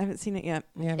haven't seen it yet.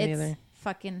 Yeah, me It's either.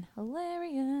 fucking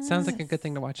hilarious. Sounds like a good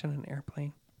thing to watch on an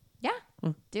airplane. Yeah,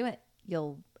 do it.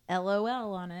 You'll LOL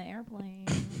on an airplane.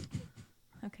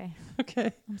 Okay,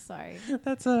 Okay. I'm sorry.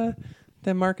 That's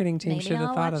the marketing team Maybe should have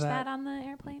I'll thought watch of that that on the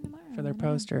airplane tomorrow. for their I don't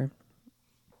know. poster.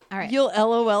 All right. You'll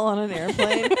LOL on an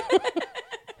airplane.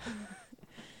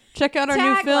 Check out our new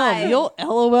Tagline. film. You'll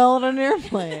LOL on an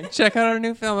airplane. Check out our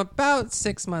new film about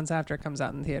 6 months after it comes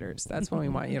out in theaters. That's when we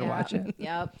want you to Yeah. watch it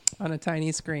Yep. on a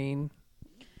tiny screen.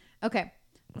 Okay.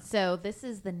 So this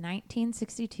is the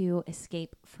 1962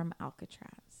 Escape from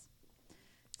Alcatraz.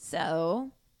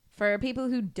 So for people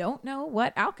who don't know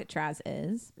what Alcatraz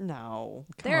is, No.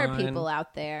 there Come are on. people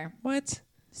out there. What?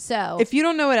 So If you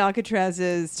don't know what Alcatraz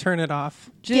is, Turn it off.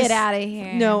 just get out of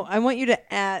here. No, I want you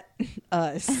to at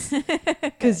us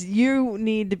because you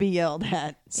need to be yelled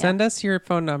at. Send us your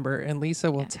phone number and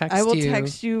Lisa will text I will you.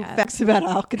 text you Yeah. facts about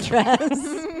Alcatraz.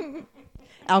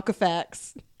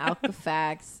 Alcafax.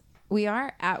 Alcafax. We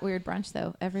are at Weird Brunch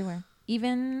though, everywhere.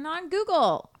 Even on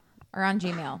Google or on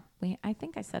Gmail. I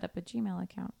think I set up a Gmail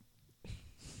account.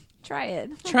 Try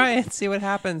it. Try it. See what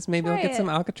happens. Maybe Try we'll get it. some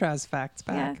Alcatraz facts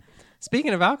back. Yeah.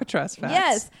 Speaking of Alcatraz facts.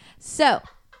 Yes. So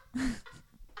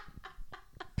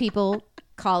people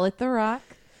call it The Rock.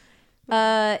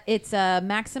 It's a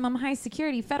maximum high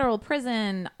security federal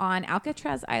prison on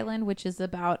Alcatraz Island, which is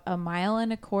about 1.25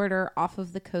 miles off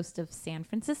of the coast of San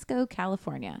Francisco,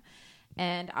 California,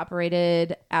 and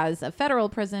operated as a federal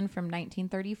prison from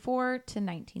 1934 to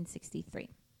 1963.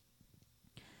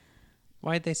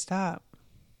 Why'd they stop?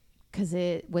 Because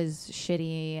it was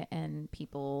shitty and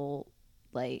people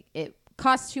like it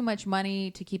cost too much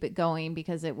money to keep it going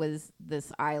because it was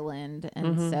this island,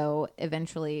 and so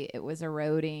eventually it was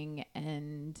eroding.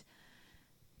 And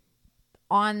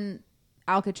on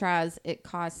Alcatraz it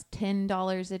costs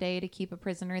 $10 a day to keep a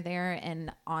prisoner there,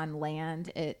 and on land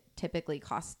it typically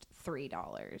costs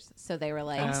 $3. So they were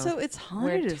like, Also, it's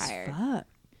haunted We're as tired. fuck.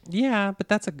 Yeah, but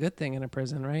that's a good thing in a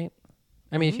prison, right?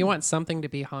 I mean, if you want something to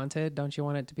be haunted, don't you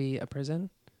want it to be a prison?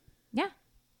 yeah,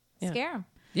 Yeah. scare 'em.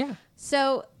 Yeah.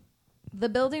 So the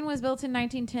building was built in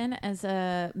 1910 as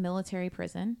a military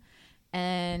prison,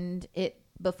 and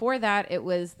before that it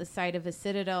was the site of a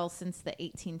citadel since the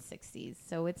 1860s.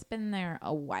 So it's been there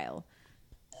a while.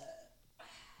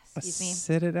 Excuse A me.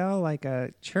 citadel, like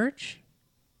a church?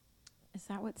 Is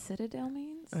that what citadel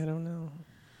means? I don't know.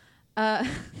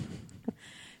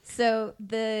 So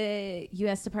the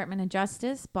U.S. Department of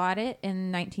Justice bought it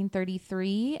in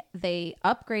 1933. They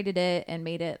upgraded it and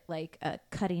made it like a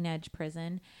cutting edge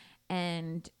prison.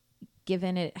 And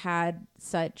given it had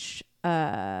such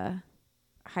high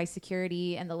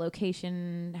security and the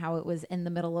location, how it was in the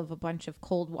middle of a bunch of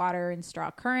cold water and straw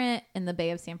current in the Bay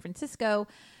of San Francisco,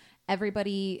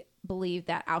 everybody believed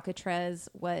that Alcatraz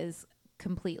was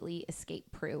completely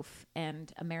escape proof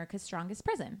and America's strongest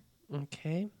prison.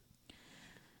 Okay.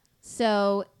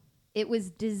 So it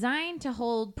was designed to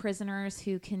hold prisoners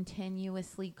who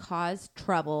continuously caused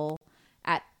trouble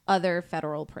at other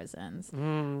federal prisons.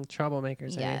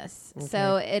 Troublemakers. Yes. Okay.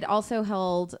 So it also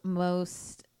held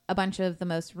a bunch of the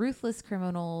most ruthless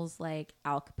criminals like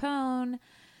Al Capone,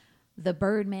 the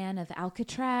Birdman of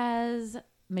Alcatraz,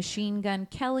 Machine Gun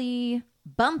Kelly,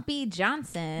 Bumpy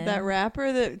Johnson. That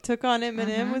rapper that took on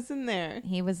Eminem Uh-huh. was in there.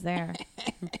 He was there.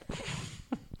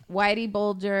 Whitey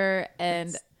Bulger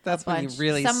and That's a when he bunch.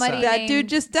 really Somebody sucked. That named- dude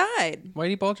just died.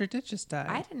 Whitey Bulger did just die.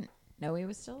 I didn't know he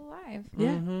was still alive.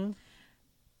 Yeah.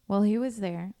 Well, he was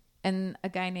there. And a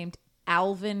guy named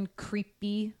Alvin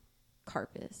Creepy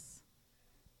Carpus.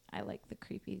 I like the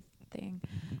creepy thing.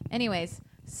 Anyways,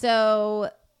 so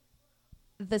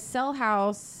the cell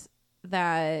house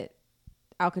that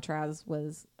Alcatraz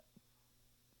was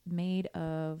made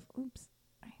of. Oops.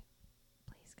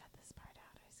 Please cut this part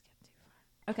out. I skipped too far.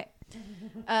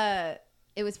 Okay.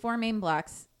 It was 4 main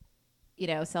blocks,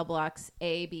 cell blocks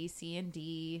A, B, C, and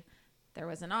D. There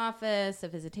was an office, a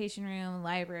visitation room,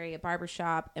 library, a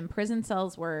barbershop, and prison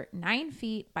cells were 9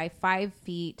 feet by 5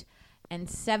 feet and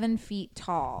 7 feet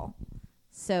tall.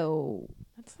 So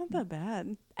That's not that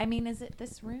bad. I mean, is it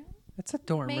this room? It's a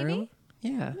dorm Maybe? room.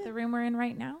 Yeah. The room we're in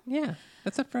right now? Yeah.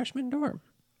 That's a freshman dorm.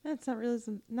 That's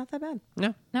not that bad.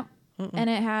 No. No. And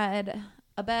it had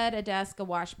a bed, a desk, a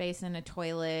wash basin, a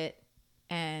toilet,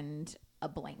 and a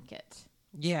blanket.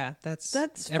 Yeah. That's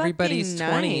fucking everybody's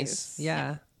 20s. nice.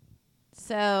 Yeah.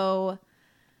 So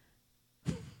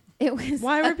it was.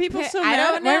 Why were people so I mad?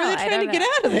 don't know. Why were they trying to get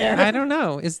out of there? I don't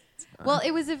know. Well,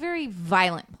 it was a very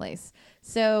violent place.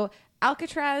 So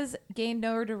Alcatraz gained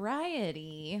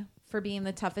notoriety for being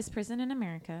the toughest prison in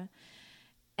America,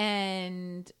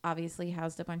 and obviously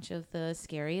housed a bunch of the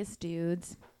scariest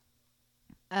dudes.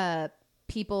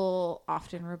 People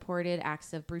often reported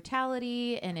acts of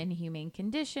brutality and inhumane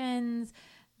conditions.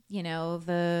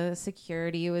 The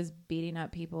security was beating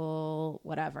up people,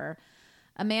 whatever.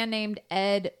 A man named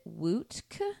Ed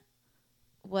Wootke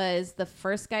was the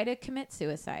first guy to commit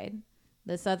suicide.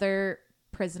 This other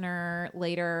prisoner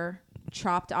later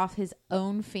chopped off his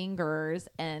own fingers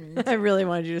and... I really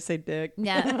wanted you to say dick.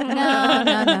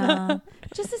 No.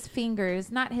 Just his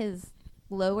fingers, not his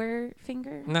lower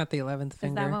finger. Not the 11th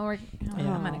finger. Is that what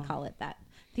I'm going to call it that?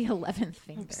 The 11th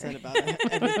finger. I'm upset about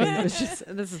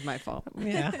everything. This is my fault.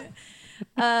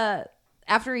 Yeah.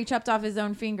 After he chopped off his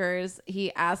own fingers,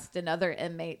 he asked another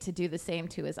inmate to do the same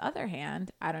to his other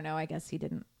hand. I don't know. I guess he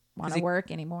didn't want to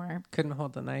work anymore. Couldn't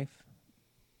hold the knife.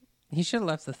 He should have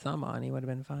left the thumb on. He would have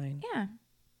been fine. Yeah.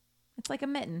 It's like a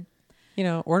mitten.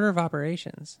 Order of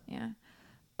operations.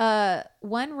 Yeah.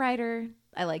 One writer,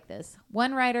 I like this.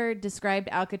 One writer described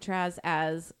Alcatraz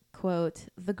as, quote,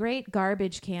 the great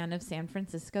garbage can of San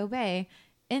Francisco Bay,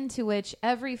 into which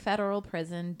every federal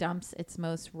prison dumps its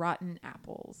most rotten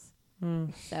apples.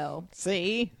 So,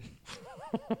 See?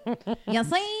 you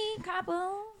see,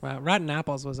 couple. Wow, rotten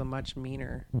apples was a much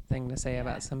meaner thing to say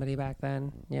about somebody back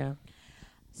then. Yeah.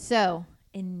 So,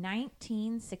 in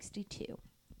 1962,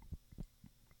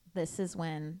 this is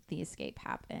when the escape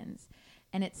happens.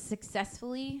 And it's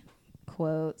successfully,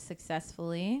 quote,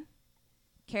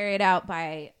 carried out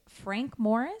by Frank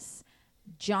Morris,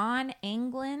 John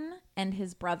Anglin, and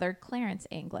his brother Clarence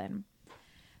Anglin.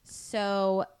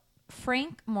 So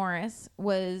Frank Morris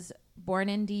was born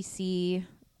in D.C.,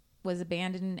 was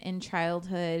abandoned in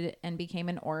childhood and became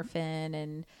an orphan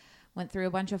and went through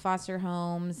a bunch of foster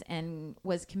homes and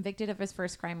was convicted of his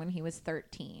first crime when he was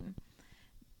 13.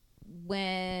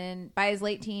 When by his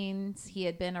late teens, he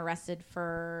had been arrested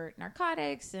for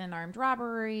narcotics and armed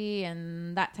robbery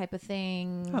and that type of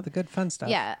thing. Oh, the good fun stuff.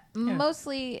 Yeah.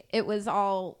 Mostly it was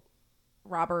all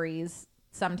robberies,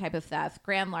 some type of theft,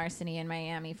 grand larceny in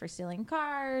Miami for stealing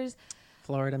cars.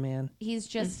 Florida man. He's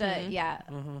just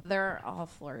they're all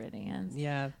Floridians.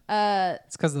 Yeah.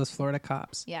 It's because of those Florida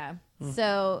cops. Yeah.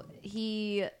 So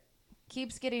he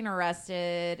keeps getting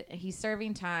arrested. He's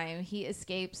serving time. He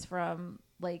escapes from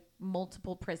like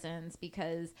multiple prisons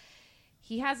because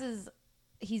he's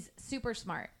super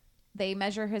smart. They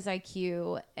measure his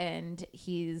IQ and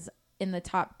he's in the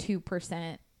top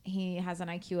 2%. He has an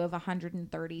IQ of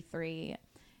 133,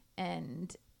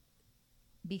 and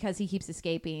because he keeps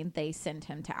escaping, they send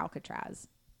him to Alcatraz.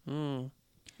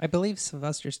 I believe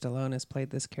Sylvester Stallone has played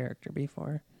this character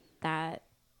before. That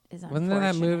is Wasn't there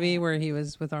that movie where he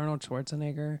was with Arnold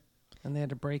Schwarzenegger and they had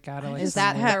to break out of like Is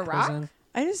some that old The Rock? prison?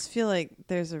 I just feel like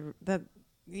that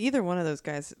either one of those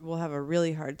guys will have a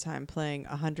really hard time playing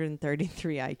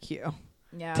 133 IQ.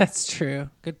 Yeah. That's true.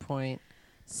 Good point.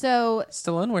 So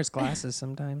Stallone wears glasses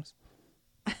sometimes.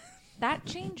 that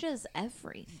changes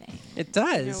everything. It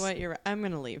does. You know what? You're right. I'm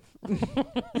going to leave.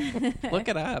 Look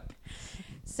it up.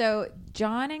 So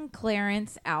John and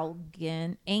Clarence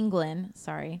Anglin,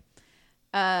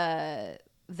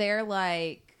 they're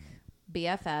like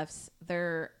BFFs.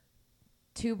 They're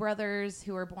two brothers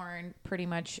who were born pretty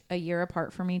much a year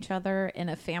apart from each other in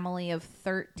a family of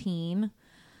 13.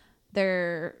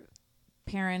 Their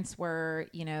parents were,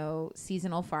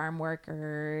 seasonal farm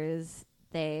workers.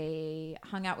 They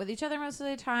hung out with each other most of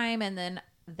the time, and then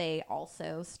they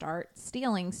also start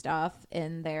stealing stuff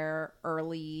in their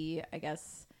early, I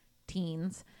guess,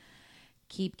 teens.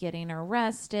 Keep getting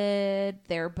arrested.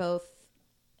 They're both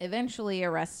eventually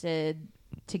arrested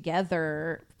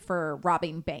together for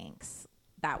robbing banks.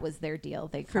 That was their deal.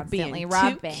 They For constantly being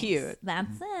robbed too banks. cute.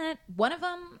 That's it. One of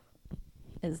them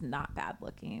is not bad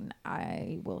looking.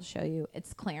 I will show you.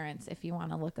 It's Clarence if you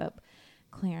want to look up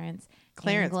Clarence.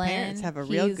 Clarence England. parents have a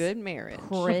real He's good marriage.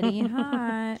 Pretty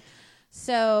hot.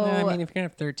 So, No, I mean, if you're going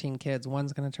to have 13 kids,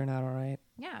 one's going to turn out all right.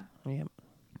 yeah. Yep.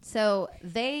 So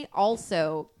they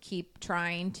also keep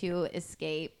trying to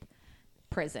escape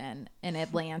prison in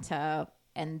Atlanta.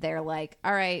 And they're like,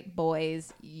 all right,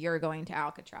 boys, you're going to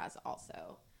Alcatraz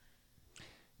also.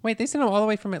 Wait, they sent them all the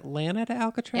way from Atlanta to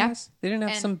Alcatraz? Yeah. They didn't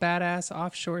have And- some badass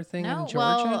offshore thing in No,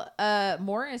 Georgia? well,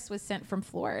 Morris was sent from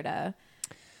Florida.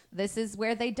 This is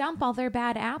where they dump all their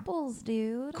bad apples,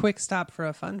 dude. Quick stop for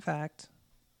a fun fact.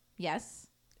 Yes.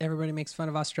 Everybody makes fun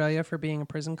of Australia for being a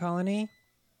prison colony.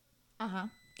 Uh-huh.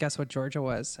 Guess what Georgia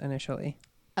was initially?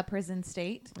 A prison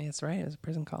state. That's right. It was a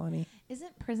prison colony.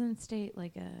 Isn't prison state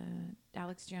like a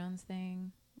Alex Jones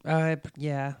thing?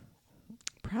 Yeah.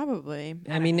 Probably.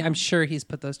 I mean, I'm sure he's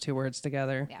put those two words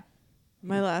together. Yeah.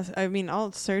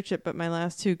 I'll search it, but my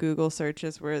last two Google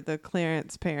searches were the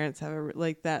Clarence parents have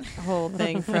like that whole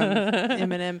thing from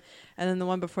Eminem, and then the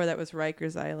one before that was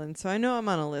Rikers Island. So I know I'm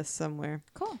on a list somewhere.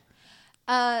 Cool.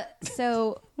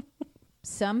 So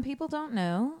some people don't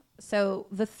know. So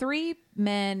the three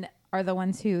men are the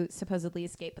ones who supposedly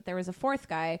escaped, but there was a fourth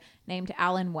guy named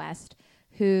Alan West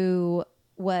who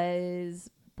was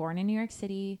born in New York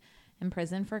City, in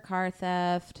prison for car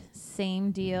theft.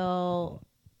 Same deal.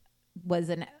 Was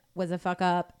a fuck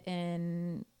up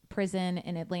in prison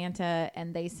in Atlanta,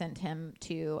 and they sent him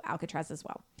to Alcatraz as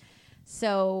well.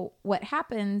 So what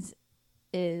happens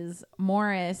is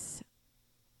Morris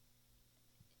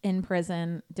in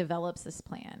prison develops this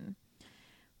plan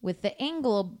with the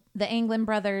Anglin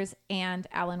brothers and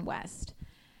Alan West,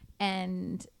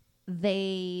 and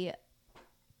they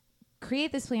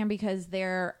create this plan because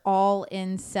they're all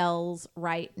in cells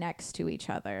right next to each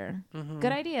other.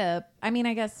 Good idea. I mean,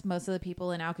 I guess most of the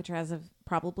people in Alcatraz have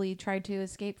probably tried to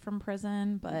escape from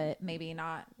prison, but maybe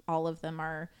not all of them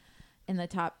are in the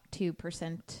top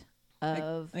 2%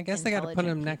 of I guess they got to put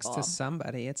intelligent him next people. to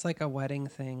somebody. It's like a wedding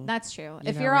thing. That's true. You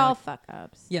If know, you're we're all like- fuck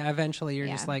ups. Yeah, eventually you're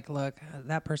Yeah. just like, look,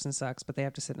 that person sucks, but they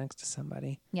have to sit next to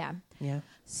somebody. Yeah. Yeah.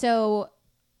 So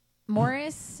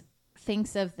Morris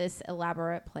thinks of this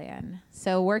elaborate plan.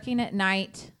 So working at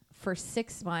night for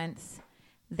 6 months,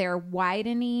 they're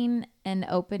widening and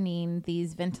opening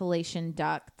these ventilation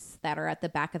ducts that are at the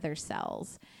back of their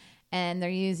cells. And they're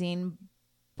using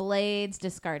blades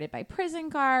discarded by prison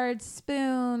guards,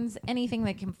 spoons, anything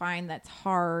they can find that's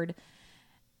hard,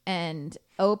 and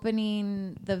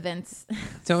opening the vents.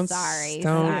 Don't sorry.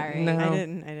 no. I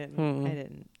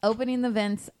didn't. Opening the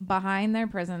vents behind their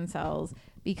prison cells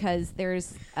because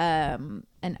there's an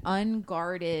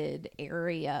unguarded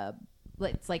area.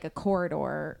 It's like a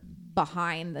corridor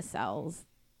behind the cells.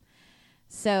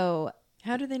 So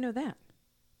How do they know that?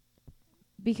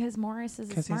 because Morris is a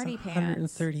Because he's smarty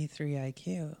pants, 133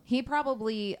 IQ. he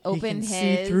probably opened he can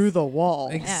his see through the wall.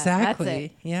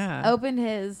 Exactly. Yeah. opened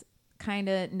his, kind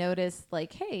of noticed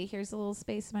like, hey, here's a little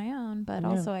space of my own, but Yeah.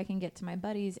 also I can get to my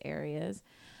buddies' areas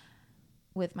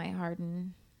with my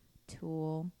hardened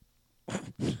tool.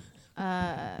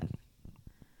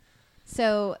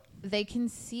 So they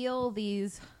conceal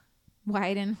these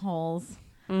widened holes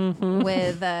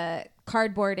with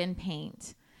cardboard and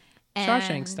paint.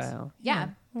 Shawshank style. Yeah.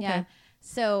 Yeah. Yeah. Okay.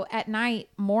 So at night,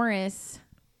 Morris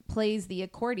plays the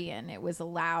accordion. It was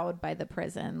allowed by the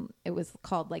prison. It was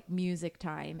called like music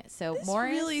time. So This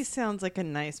Morris really sounds like a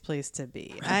nice place to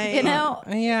be. you know,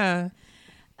 Yeah.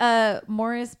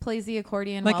 Morris plays the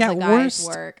accordion Like while at the guys worst,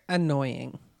 work.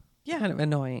 annoying. Yeah. Kind of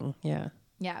annoying. Yeah.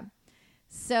 Yeah.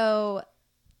 So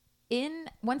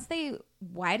once they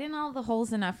widen all the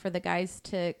holes enough for the guys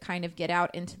to kind of get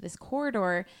out into this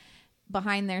corridor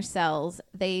behind their cells,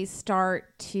 they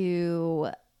start to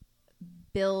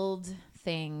build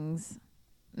things.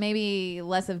 Maybe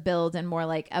less of build and more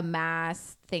like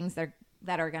amass things that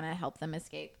are going to help them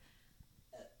escape.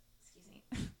 Excuse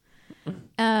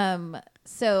me.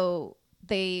 So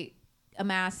they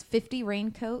amass 50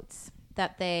 raincoats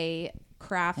that they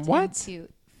craft What? into.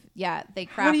 Yeah, they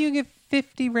craft. How do you get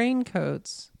 50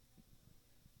 raincoats?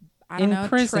 I don't in know,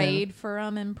 prison? trade for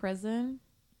them in prison.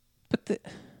 But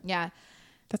Yeah,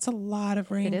 that's a lot of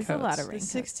raincoats. it is a lot of The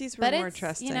raincoats. 60s were But more it's,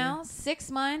 trusting.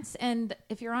 6 months, and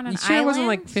if you're on an You sure island, it wasn't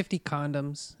like 50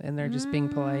 condoms and they're just being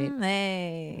polite?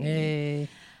 Hey.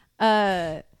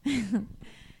 Hey.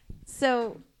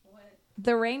 So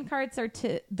the raincoats are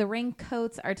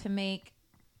to make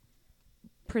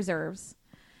preserves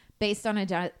based on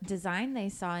a design they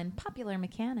saw in Popular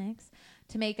Mechanics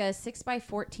to make a 6 by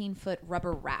 14 foot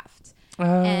rubber raft. Oh,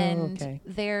 And okay.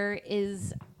 there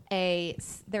is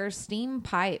there's steam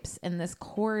pipes in this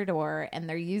corridor, and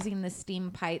they're using the steam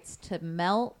pipes to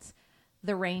melt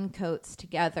the raincoats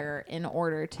together in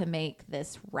order to make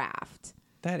this raft.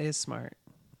 That is smart.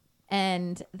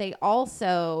 And they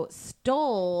also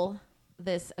stole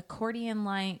this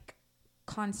accordion-like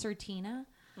concertina,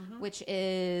 which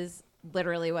is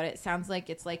literally what it sounds like.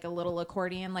 It's like a little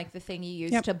accordion, like the thing you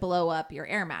use to blow up your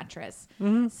air mattress.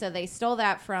 So they stole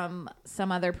that from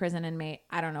some other prison inmate.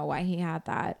 I don't know why he had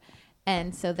that.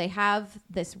 And so they have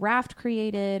this raft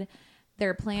created.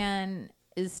 Their plan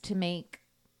is to make,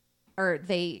 or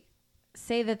they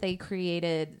say that they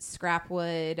created scrap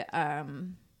wood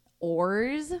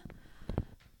oars.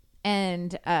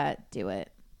 And do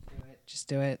it. Just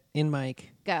do it. In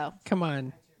mic. Go. Come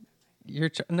on.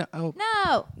 No. Oh.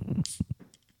 No.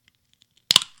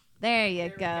 There you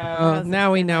go. Oh,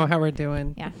 now we know how we're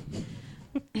doing. Yeah.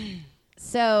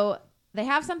 So they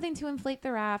have something to inflate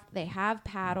the raft. They have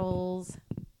paddles.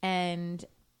 And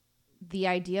the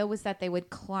idea was that they would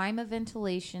climb a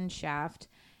ventilation shaft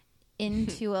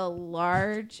into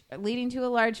leading to a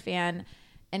large fan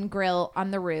and grill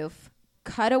on the roof,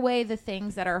 cut away the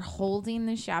things that are holding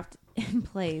the shaft in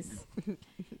place,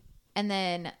 and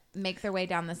then make their way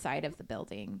down the side of the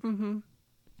building.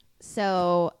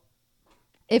 So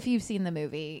if you've seen the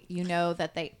movie, you know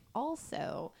that they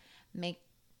also make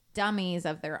dummies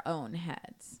of their own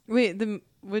heads. Wait,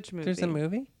 which movie? There's a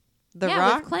movie? The yeah,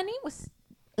 Rock? with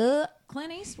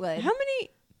Clint Eastwood. How many?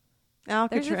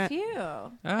 There's a Alcatraz. few,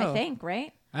 Oh. I think,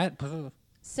 right? I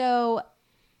So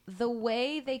the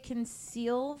way they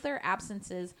conceal their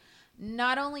absences,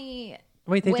 not only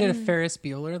Wait, they did a when- Ferris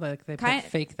Bueller? Like they Kind-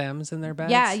 put fake thems in their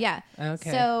beds? Yeah.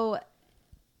 Okay. So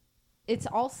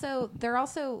they're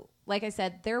also, like I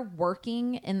said, they're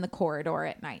working in the corridor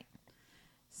at night.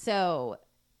 So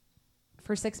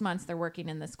for 6 months, they're working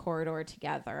in this corridor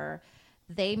together.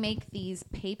 They make these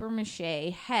paper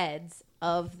mache heads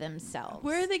of themselves.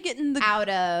 Where are they getting the? Out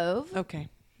of Okay.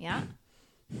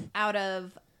 out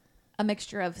of a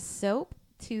mixture of soap,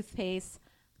 toothpaste,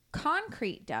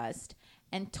 concrete dust,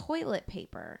 and toilet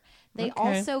paper. They Okay.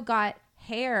 also got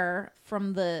hair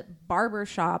from the barber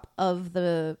shop of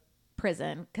the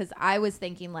prison, because I was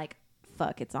thinking like,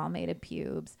 fuck, it's all made of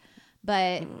pubes.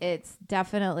 But it's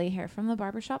definitely hair from the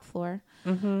barbershop floor.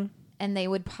 And they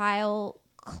would pile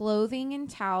clothing and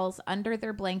towels under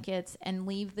their blankets and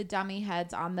leave the dummy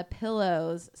heads on the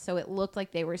pillows so it looked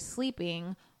like they were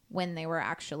sleeping when they were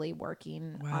actually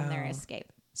working on their Wow.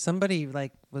 escape. Somebody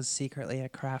like was secretly a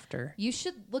crafter. You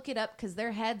should look it up because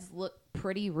their heads look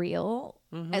pretty real,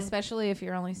 especially if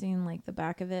you're only seeing like the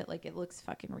back of it. Like it looks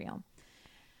fucking real.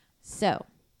 So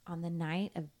on the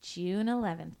night of June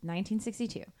 11th,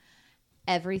 1962,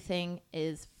 everything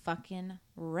is fucking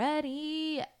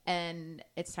ready and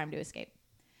it's time to escape.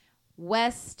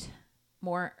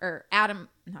 Adam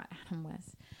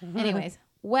West. Anyways,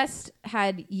 West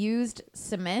had used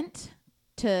cement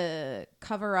to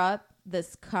cover up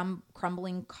this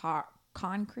crumbling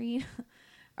concrete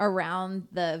around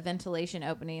the ventilation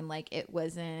opening. Like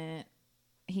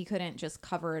he couldn't just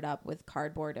cover it up with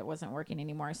cardboard. It wasn't working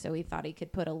anymore. So he thought he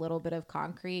could put a little bit of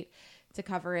concrete to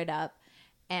cover it up.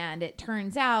 And it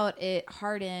turns out it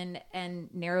hardened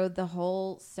and narrowed the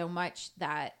hole so much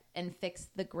and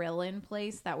fixed the grill in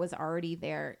place that was already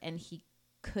there. And he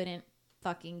couldn't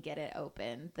fucking get it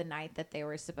open the night that they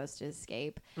were supposed to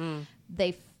escape.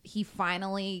 He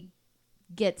finally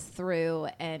gets through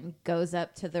and goes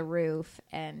up to the roof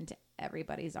and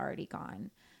everybody's already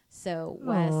gone. So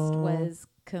West was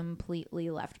completely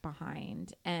left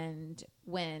behind. And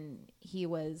when he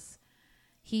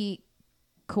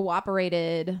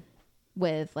cooperated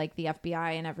with like the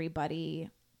FBI and everybody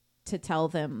to tell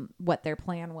them what their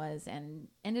plan was, and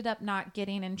ended up not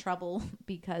getting in trouble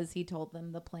because he told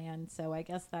them the plan. So I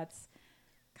guess that's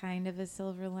kind of a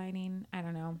silver lining. I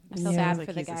don't know. I feel bad Sounds for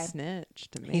like the he's guy. a snitch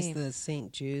to me. He's the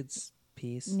St. Jude's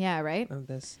piece Yeah, right? of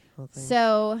this whole thing.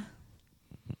 So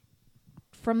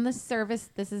from the service,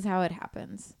 this is how it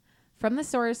happens. From the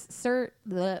source,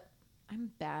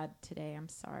 I'm bad today. I'm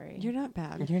sorry. You're not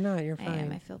bad. You're not. You're I fine.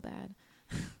 am. I feel bad.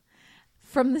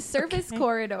 From the service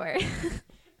corridor.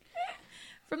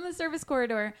 From the service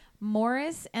corridor,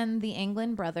 Morris and the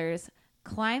England brothers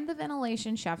climbed the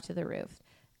ventilation shaft to the roof.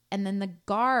 And then the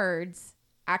guards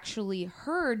actually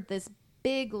heard this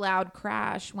big loud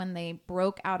crash when they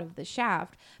broke out of the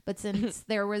shaft. But since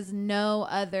there was no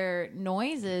other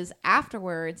noises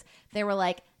afterwards, they were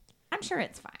like, I'm sure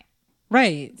it's fine.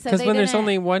 Right. So Because they when there's didn't-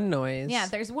 only one noise. Yeah,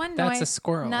 there's one That's noise. a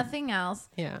squirrel. Nothing else.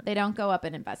 Yeah. They don't go up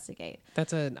and investigate.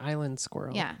 That's an island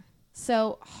squirrel. Yeah.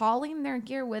 So hauling their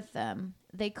gear with them,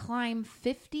 they climb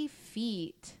 50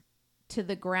 feet to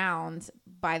the ground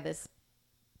by this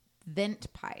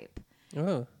vent pipe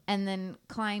Oh. and then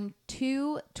climbed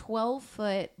 2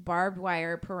 12-foot barbed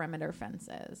wire perimeter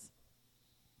fences.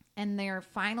 And they're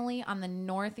finally on the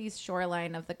northeast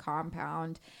shoreline of the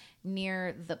compound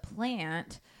near the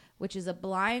plant, which is a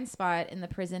blind spot in the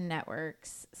prison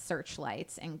network's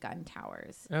searchlights and gun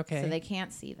towers. Okay. So they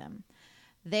can't see them.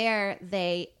 There,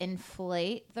 they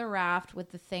inflate the raft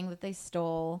with the thing that they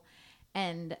stole,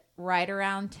 and right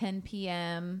around 10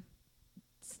 p.m.,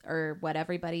 or what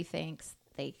everybody thinks,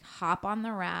 they hop on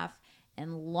the raft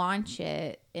and launch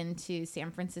it into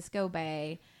San Francisco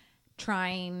Bay,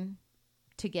 trying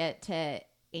to get to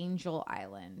Angel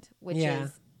Island, which Yeah.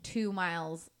 is 2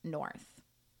 miles north.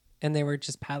 And they were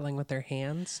just paddling with their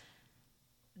hands?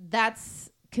 There's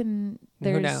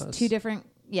knows? 2 different,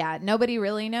 nobody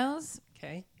really knows.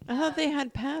 Okay. I thought they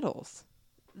had paddles.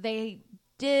 They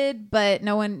did, but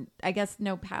no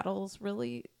paddles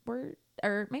really were,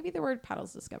 or maybe there were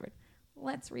paddles discovered.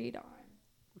 Let's read on.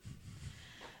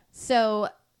 So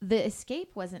the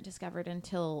escape wasn't discovered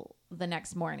until the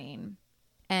next morning.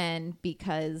 And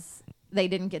because they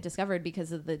didn't get discovered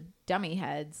because of the dummy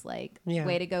heads, like, Yeah.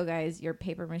 way to go, guys. Your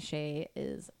paper mache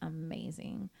is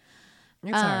amazing.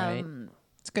 It's all right.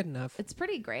 It's good enough. It's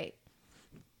pretty great.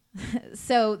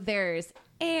 So there's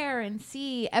air and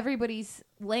sea. Everybody's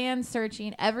land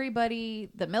searching.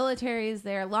 The military is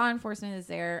there. Law enforcement is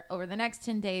there. Over the next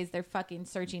 10 days, they're fucking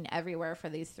searching everywhere for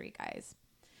these 3 guys.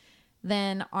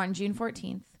 Then on June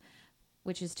 14th,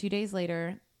 which is 2 days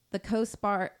later, the Coast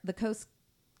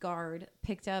Guard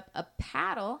picked up a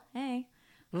paddle,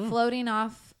 floating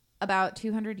off about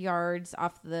 200 yards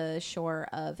off the shore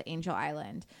of Angel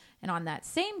Island. And on that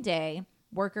same day,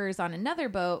 workers on another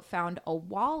boat found a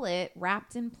wallet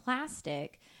wrapped in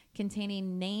plastic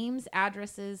containing names,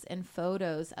 addresses, and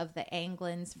photos of the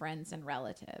Anglins' friends and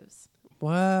relatives.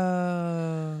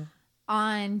 Whoa.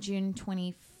 On June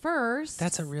 21st...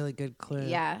 That's a really good clue.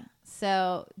 Yeah.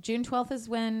 So June 12th is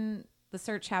when the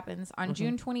search happens. On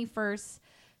June 21st,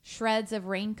 shreds of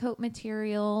raincoat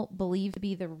material believed to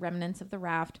be the remnants of the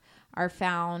raft are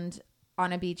found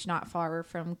on a beach not far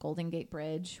from Golden Gate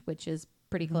Bridge, which is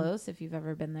pretty close if you've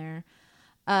ever been there.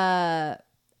 And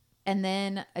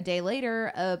then a day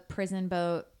later, a prison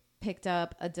boat picked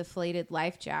up a deflated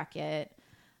life jacket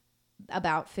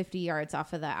about 50 yards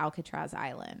off of the Alcatraz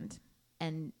Island.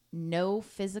 And no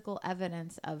physical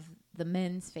evidence of the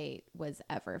men's fate was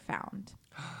ever found.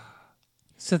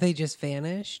 So they just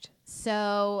vanished?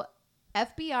 So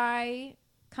FBI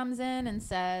comes in and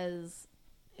says,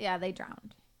 yeah, they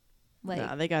drowned. Like,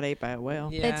 Nah, they got ate by a whale.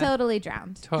 they totally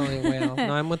drowned. Totally a whale.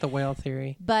 No, I'm with the whale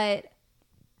theory. But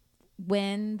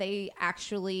when they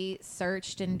actually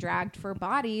searched and dragged for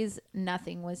bodies,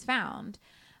 nothing was found.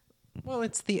 Well,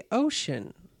 it's the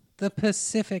ocean. The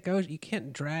Pacific Ocean. You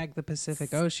can't drag the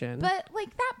Pacific Ocean. But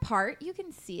like that part, you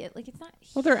can see it. Like it's not.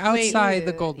 Well, they're outside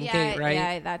the huge. Golden Gate, right?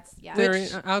 Yeah, that's yeah.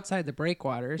 They're outside the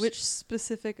breakwaters. Which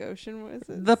specific ocean was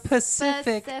it? The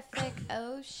Pacific. Pacific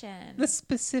Ocean. The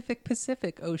specific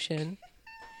Pacific Ocean.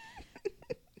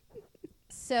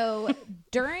 So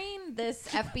during this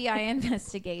FBI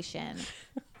investigation,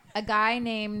 a guy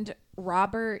named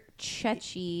Robert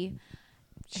Chechi,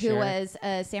 who Sure. was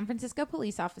a San Francisco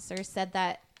police officer, said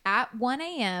that at 1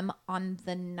 a.m. on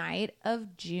the night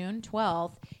of June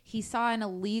 12th, he saw an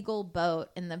illegal boat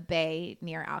in the bay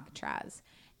near Alcatraz.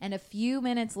 And a few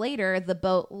minutes later, the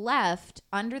boat left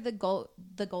under the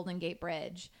Golden Gate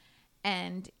Bridge.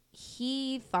 And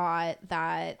he thought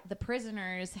that the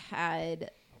prisoners had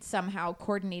somehow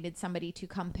coordinated somebody to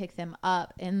come pick them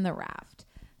up in the raft.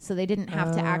 So they didn't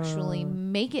have to actually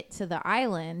make it to the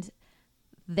island.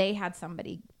 They had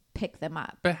somebody pick them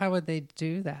up. But how would they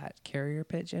do that? Carrier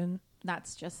pigeon?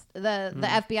 That's just the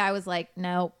FBI was like,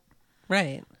 nope.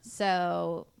 Right.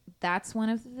 So that's one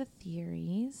of the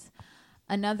theories.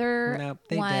 Another Nope,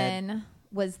 they one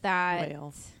was that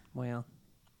Whale.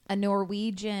 a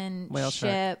Norwegian Whale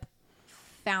shark. ship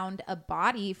found a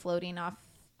body floating off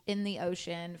in the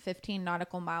ocean 15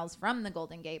 nautical miles from the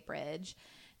Golden Gate Bridge.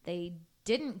 They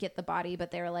didn't get the body,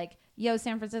 but they were like, yo,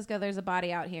 San Francisco, there's a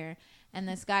body out here. And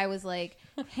this guy was like,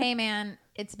 hey, man,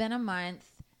 it's been a month.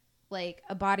 Like,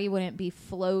 a body wouldn't be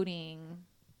floating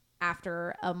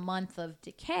after a month of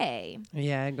decay.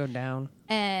 Yeah, it'd go down.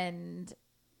 And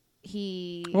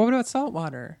he... What about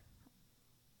saltwater?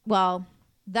 Well,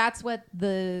 that's what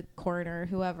the coroner,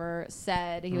 whoever,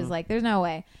 said. He was like, there's no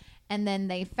way. And then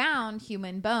they found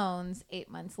human bones 8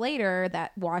 months later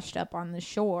that washed up on the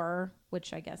shore,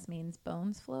 which I guess means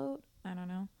bones float. I don't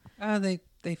know.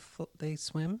 They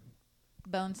swim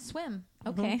Bones swim.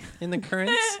 Okay. in the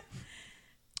currents.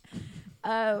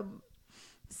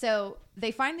 So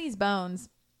they find these bones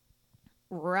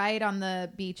right on the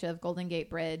beach of Golden Gate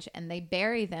Bridge, and they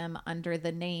bury them under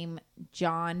the name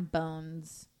John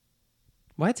Bones.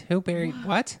 What? Who buried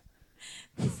what?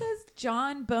 It says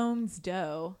John Bones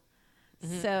Doe.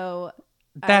 So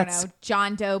I That's- don't know.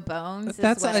 John Doe Bones.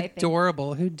 That's is what I think.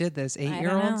 adorable. Who did this? I don't know.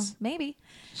 8-year-olds? Maybe.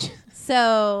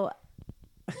 So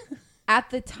at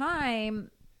the time,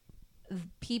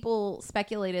 people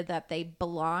speculated that they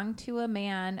belonged to a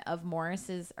man of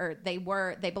Morris's, or they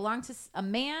belonged to a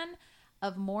man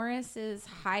of Morris's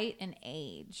height and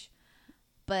age,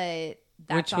 but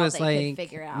that's Which all was they like could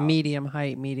figure out. medium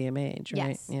height, medium age, right?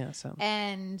 Yes. Yeah. So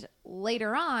And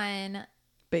later on,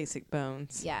 Basic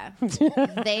bones. yeah,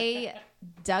 they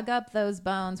dug up those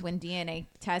bones when DNA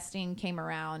testing came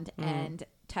around and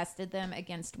tested them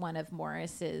against one of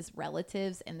Morris's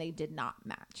relatives, and they did not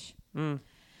match.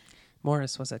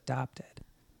 Morris was adopted.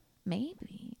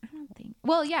 Maybe. I don't think.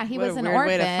 Well, yeah, he What was a an weird orphan.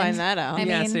 way to find that out. I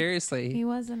Yeah, mean, seriously. he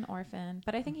was an orphan,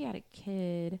 but I think he had a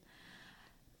kid.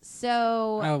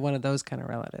 So, Oh, one of those kind of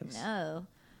relatives. no.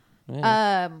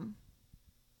 Yeah.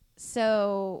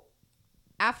 So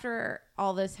after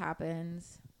all this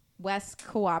happens, Wes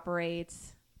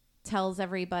cooperates, tells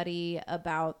everybody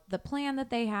about the plan that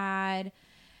they had,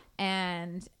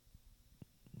 and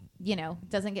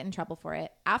doesn't get in trouble for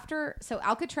it. So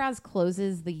Alcatraz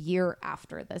closes the year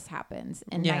after this happens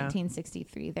in Yeah.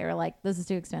 1963. They were like, this is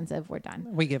too expensive. We're done.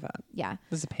 We give up. Yeah.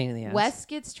 This is a pain in the ass. Wes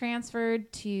gets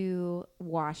transferred to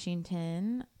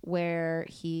Washington, where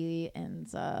he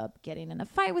ends up getting in a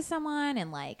fight with someone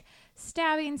and like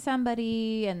stabbing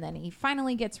somebody, and then he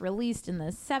finally gets released in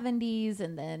the 70s,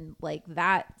 and then like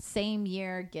that same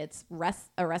year gets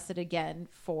arrested again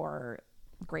for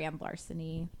grand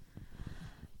larceny.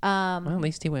 Well, at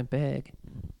least he went big.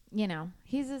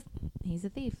 He's a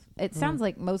thief. It sounds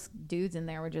like most dudes in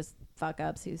there were just fuck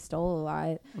ups who stole a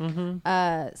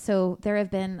lot. So there have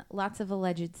been lots of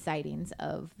alleged sightings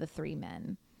of the three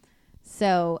men.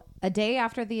 So a day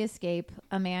after the escape,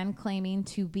 a man claiming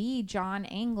to be John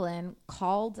Anglin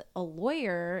called a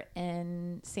lawyer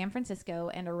in San Francisco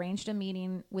and arranged a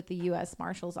meeting with the U.S.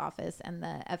 Marshal's office, and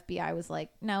the FBI was like,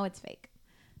 no, it's fake.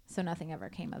 So nothing ever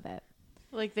came of it.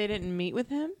 Like they didn't meet with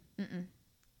him?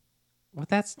 Well,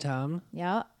 that's dumb.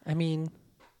 Yeah. I mean,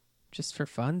 just for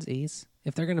funsies.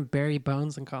 If they're going to bury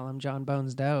bones and call him John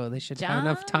Bones Doe, they should have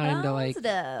enough time to like...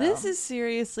 This is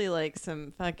seriously like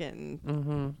some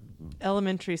fucking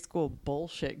elementary school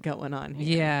bullshit going on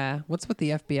here. Yeah. What's with the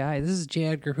FBI? This is J.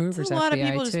 Edgar Hoover's It's a lot FBI of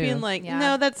people just too. being like, Yeah.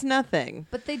 no, that's nothing.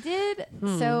 But they did.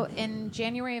 So in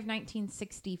January of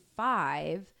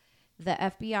 1965, the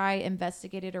FBI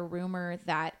investigated a rumor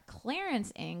that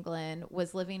Clarence Anglin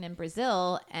was living in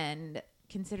Brazil and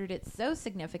considered it so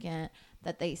significant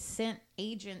that they sent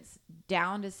agents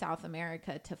down to South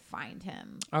America to find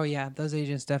him. Oh, yeah. Those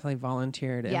agents definitely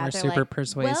volunteered and Yeah, were they're super like,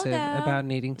 persuasive "We'll go." about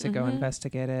needing to go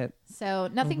investigate it. So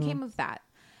nothing came of that.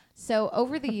 So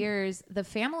over the years, the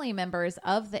family members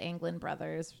of the Anglin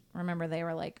brothers, remember they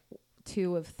were like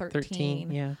 2 of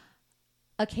 13, Yeah.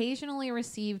 occasionally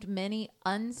received many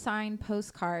unsigned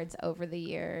postcards over the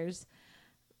years.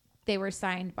 They were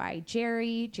signed by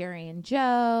Jerry and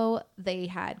Joe. They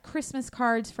had Christmas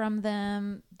cards from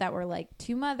them that were like,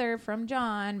 to Mother from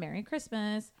John, Merry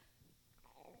Christmas.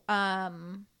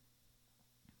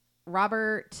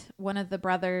 Robert, one of the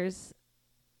brothers,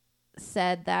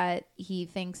 said that he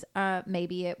thinks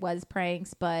maybe it was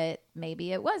pranks, but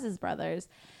maybe it was his brothers.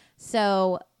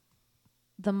 So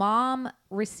the mom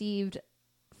received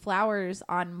flowers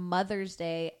on Mother's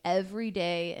Day every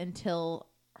day until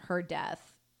her death,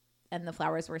 and the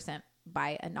flowers were sent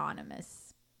by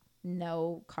anonymous.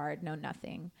 No card, no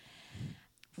nothing.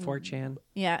 4chan.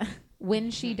 Yeah. When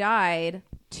she died,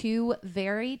 2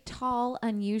 very tall,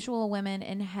 unusual women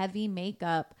in heavy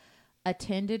makeup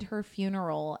attended her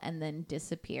funeral and then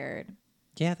disappeared.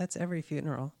 Yeah, that's every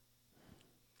funeral.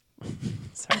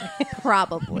 Sorry.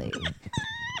 Probably.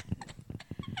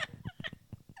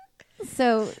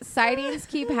 So sightings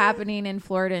keep happening in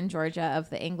Florida and Georgia of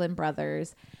the Anglin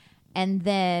brothers. And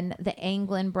then the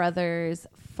Anglin brothers'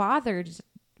 father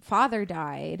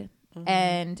died,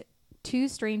 and 2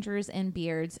 strangers in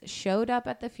beards showed up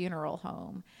at the funeral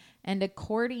home. And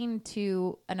according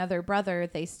to another brother,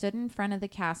 they stood in front of the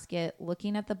casket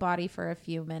looking at the body for a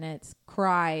few minutes,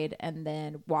 cried, and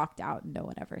then walked out, and no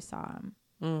one ever saw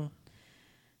him.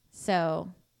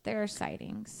 So there are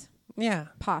sightings, Yeah.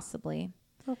 possibly.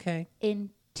 Okay.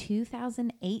 In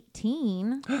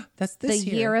 2018, That's the this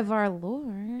year of our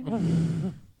Lord,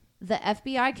 the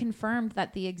FBI confirmed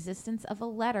that the existence of a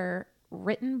letter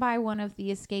written by one of the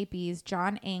escapees,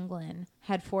 John Anglin,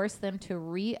 had forced them to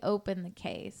reopen the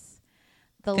case.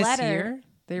 The This letter. year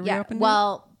they reopened it?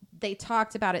 Well, they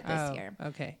talked about it this Oh, year.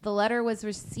 okay. The letter was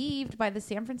received by the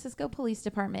San Francisco Police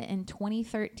Department in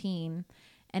 2013,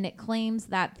 and it claims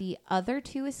that the other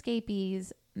two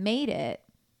escapees made it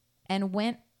and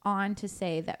went on to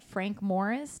say that Frank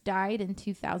Morris died in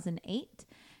 2008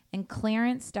 and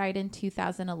Clarence died in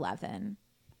 2011.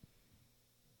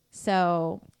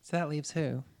 So that leaves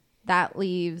who? that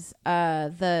leaves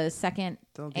the second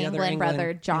The other Anglin brother,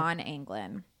 Anglin. John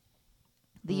Anglin.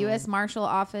 The U.S. Marshal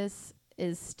Office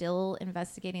is still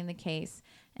investigating the case,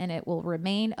 and it will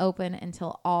remain open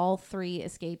until all three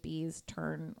escapees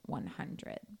turn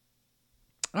 100.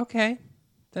 Okay.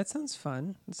 That sounds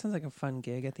fun. It sounds like a fun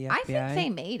gig at the FBI. I think they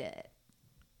made it.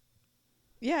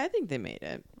 Yeah, I think they made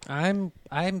it. I'm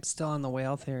still on the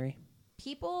whale theory.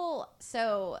 People,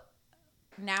 so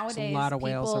nowadays, lot of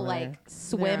whales people over like there.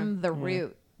 swim Yeah. the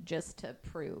route just to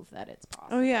prove that it's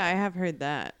possible. Oh yeah, I have heard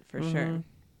that for sure.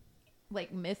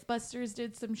 Like Mythbusters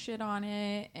did some shit on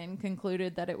it and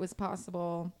concluded that it was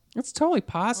possible. It's totally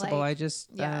possible. Like, I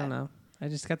yeah. don't know. I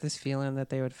just got this feeling that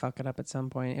they would fuck it up at some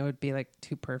point. It would be like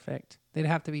too perfect. They'd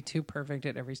have to be too perfect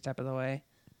at every step of the way.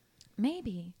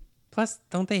 Maybe. Plus,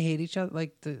 don't they hate each other?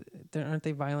 Like, aren't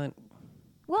they violent?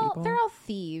 Well, People? they're all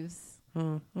thieves.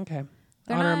 Okay.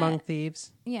 They're Honor not- among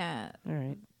thieves. Yeah, All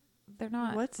right. they're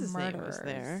not. What's his name murderers. was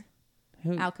there?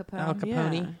 Who? Al Capone. Al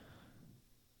Capone. Yeah.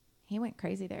 He went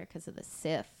crazy there because of the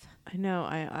Sif. I know.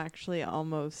 I actually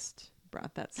almost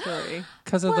brought that story.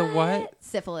 Because of the what?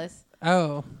 Syphilis.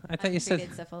 Oh, I thought you said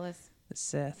Untreated syphilis. the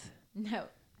Sith. No,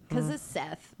 because of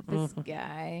Seth, this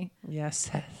guy. Yeah,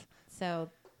 Seth. So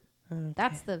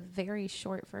that's the very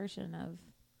short version of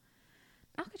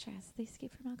Alcatraz. They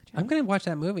escaped from Alcatraz. I'm going to watch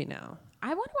that movie now.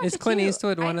 I want to watch Is it Clint too.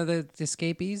 Eastwood one I- of the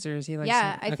escapees, or is he like?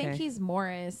 Yeah, some- I think okay. he's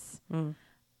Morris. Mm.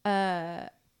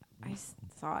 I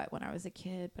saw it when I was a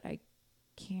kid, but I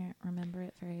can't remember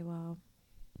it very well.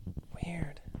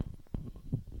 Weird.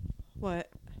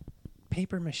 What?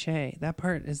 Paper mache. That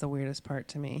part is the weirdest part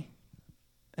to me.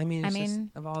 I mean, it's just,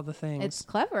 mean, of all the things. It's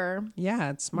clever. Yeah,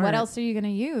 it's smart. What else are you going to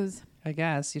use? I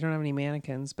guess you don't have any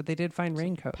mannequins, but they did find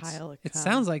raincoats. pile of It cum.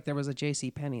 sounds like there was a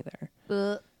J.C. Penney there.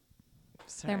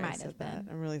 Sorry, might I have said been. that.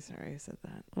 I'm really sorry I said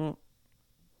that. Mm.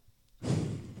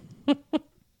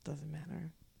 Doesn't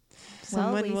matter. Well,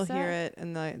 Someone will Lisa- hear it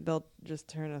and they'll just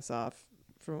turn us off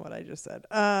from what I just said.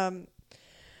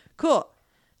 Cool.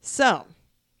 So,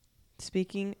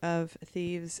 speaking of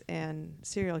thieves and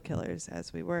serial killers,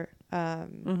 as we were, I'd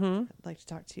like to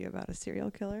talk to you about a serial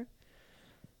killer.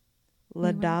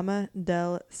 La Dama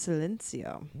del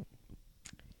Silencio.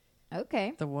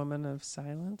 Okay. The Woman of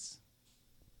Silence.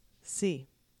 See.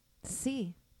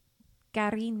 Sí.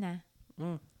 Karina.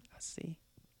 I see.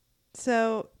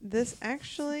 So this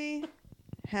actually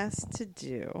has to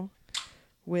do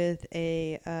with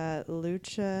a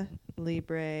lucha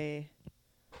libre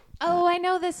Oh, I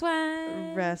know this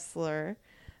one. wrestler.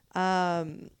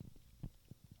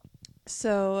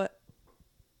 So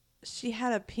she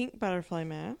had a pink butterfly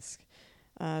mask.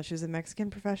 She was a Mexican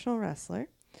professional wrestler.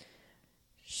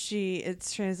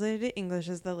 It's translated to English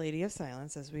as the Lady of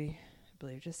Silence, as we I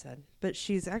believe just said. But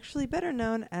she's actually better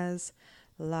known as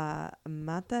La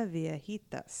Mata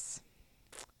Viejitas,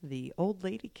 the old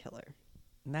lady killer.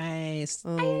 Nice.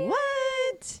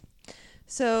 What?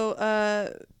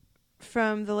 So,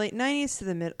 from the late 90s to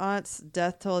the mid-aughts,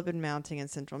 death toll had been mounting in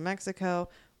central Mexico.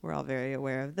 We're all very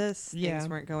aware of this. Yeah. Things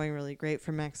weren't going really great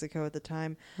for Mexico at the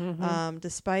time. Mm-hmm.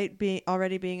 Despite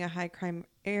already being a high crime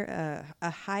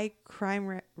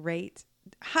rate.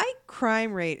 High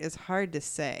crime rate is hard to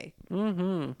say.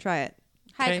 Mm-hmm. Try it.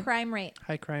 High Okay. crime rate.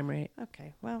 High crime rate.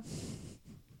 Okay, well.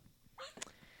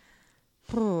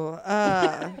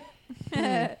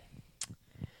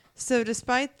 So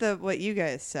despite what you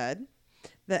guys said,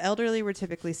 the elderly were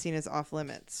typically seen as off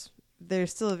limits.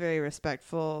 There's still a very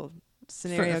respectful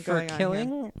scenario for going killing?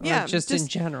 on Or here. Yeah, just in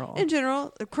general. In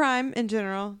general, crime in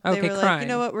general. Okay, they were like, crime. you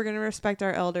know what? We're going to respect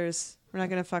our elders. We're not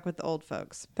going to fuck with the old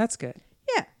folks. That's good.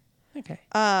 Yeah. Okay.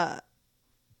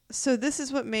 So this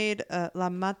is what made La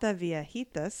Mata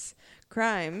Viejitas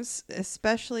crimes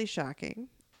especially shocking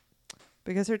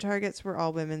because her targets were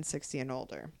all women 60 and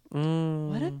older. What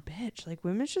a bitch. Like,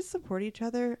 women should support each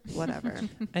other. Whatever.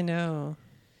 I know.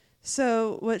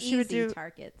 So what she would Easy do...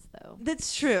 targets, though.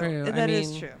 That's true. True. That I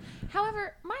is mean- true.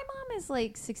 However, my mom is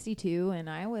like 62, and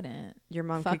I wouldn't. Your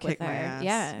mom Fuck could kick with my her. ass.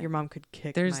 Yeah. Your mom could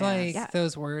kick There's my like ass. Yeah.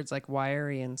 those words like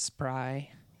wiry and spry.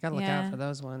 You gotta look Yeah. out for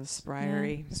those ones.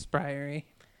 Spryery. Spryery.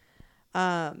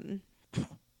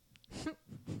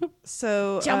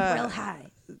 So Jump real high.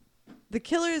 the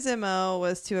killer's MO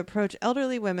was to approach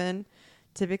elderly women,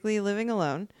 typically living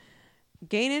alone,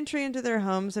 gain entry into their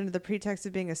homes under the pretext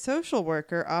of being a social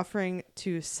worker, offering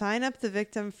to sign up the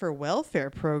victim for welfare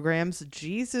programs.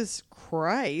 Jesus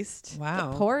Christ.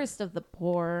 Wow. The poorest of the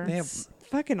poor. They have It's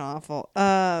fucking awful.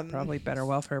 probably better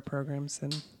welfare programs than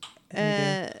we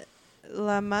do.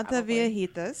 La Mata Probably.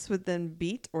 Viejitas would then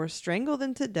beat or strangle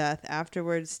them to death,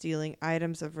 afterwards stealing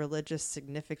items of religious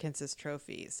significance as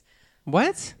trophies.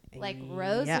 What? Like Yeah.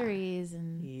 rosaries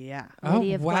and Yeah. Oh,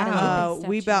 Lady of wow. Guadalupe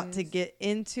We about to statues. get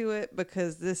into it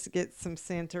because this gets some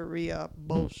Santeria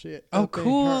bullshit. Oh, up in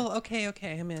cool. her.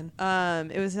 Okay, I'm in.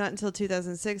 It was not until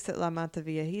 2006 that La Mata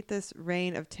Viejitas'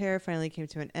 reign of terror finally came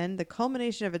to an end. The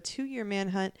culmination of a 2-year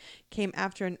manhunt came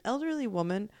after an elderly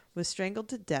woman was strangled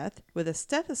to death with a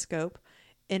stethoscope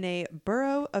in a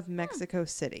borough of Mexico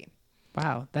City.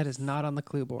 Wow, that is not on the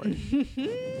clue board.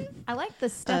 I like the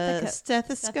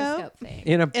Stethoscope thing.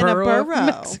 In a borough, borough. of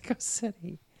Mexico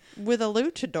City. with a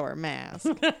luchador mask.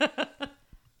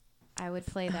 I would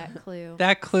play that clue.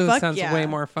 That clue Fuck sounds yeah. way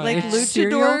more fun. Like A luchador?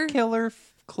 serial killer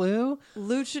clue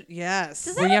Yes.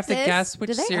 Does where that you have to exist? guess which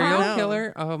Do they serial have-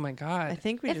 killer. Oh my I god!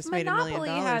 think we If just made $1 Monopoly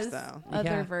million has though. other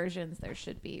Yeah. versions, there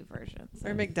should be versions.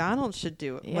 Or of- McDonald's should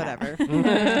do it. Yeah.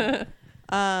 Whatever.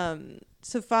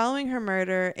 So following her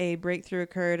murder, a breakthrough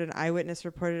occurred. An eyewitness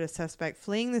reported a suspect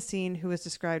fleeing the scene who was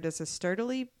described as a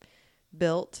sturdily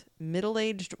built,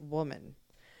 middle-aged woman.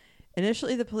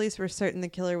 Initially, the police were certain the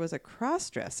killer was a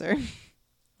cross-dresser.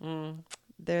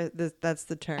 That's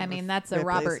the term. I mean, of that's a Ripley's.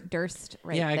 Robert Durst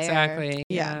right yeah, there. exactly.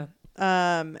 Yeah.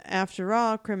 After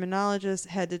all, criminologists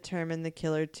had determined the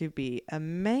killer to be a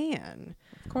man.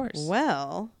 Of course.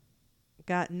 Well,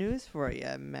 got news for you,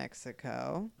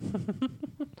 Mexico.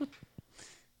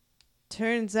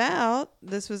 Turns out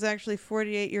this was actually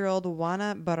 48-year-old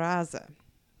Juana Barraza.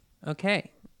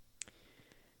 Okay.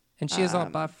 And she is all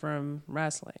buff from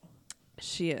wrestling.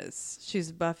 She is.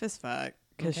 She's buff as fuck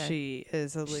because Okay. she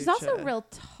is a lucha. She's also real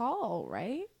tall,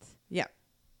 right? Yeah.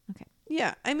 Okay.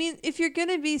 Yeah. I mean, if you're going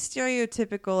to be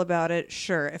stereotypical about it,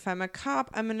 sure. If I'm a cop,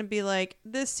 I'm going to be like,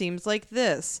 this seems like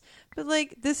this. But,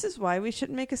 like, this is why we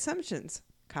shouldn't make assumptions.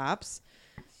 Cops.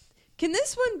 Can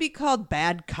this one be called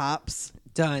Bad Cops?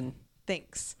 Done.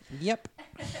 Thanks. Yep.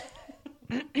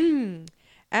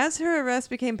 As her arrest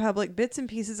became public, bits and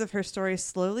pieces of her story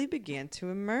slowly began to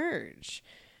emerge.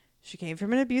 She came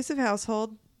from an abusive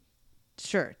household.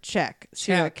 Sure, check.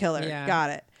 Serial Check, killer. yeah. Got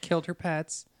it. Killed her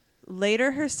pets.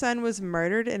 Later, her son was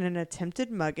murdered in an attempted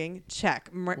mugging. Check.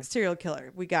 Serial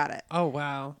killer. We got it. Oh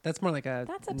wow, that's more like a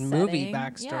That's movie upsetting.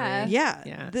 backstory. Yeah.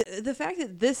 Yeah. Yeah. The fact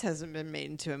that this hasn't been made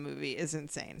into a movie is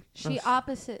insane. She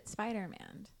opposite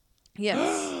Spider-Man.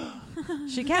 Yes.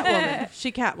 She Catwoman.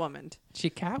 She Catwomaned. She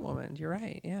Catwoman. You're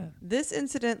right. Yeah. This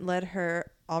incident led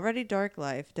her already dark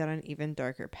life down an even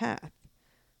darker path.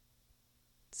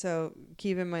 So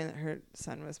keep in mind that her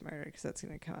son was murdered because that's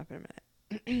going to come up in a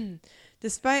minute.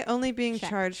 Despite only being Check.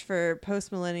 charged for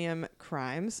post-millennium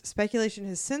crimes, speculation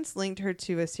has since linked her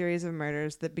to a series of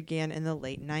murders that began in the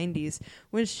late 90s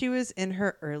when she was in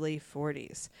her early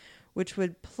 40s, which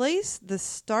would place the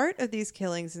start of these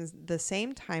killings in the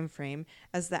same time frame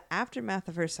as the aftermath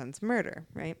of her son's murder,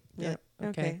 right? Yeah, Okay,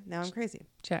 okay. now I'm crazy.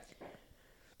 Check.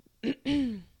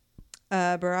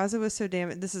 Barraza was so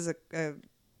damaged. This is a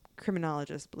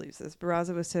criminologist believes this.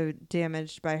 Barraza was so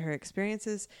damaged by her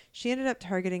experiences, she ended up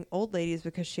targeting old ladies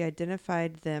because she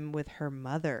identified them with her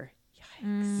mother.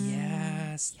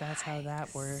 Yes, that's how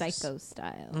that works. Psycho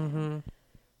style. Mm-hmm.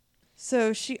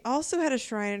 So she also had a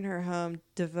shrine in her home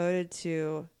devoted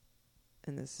to,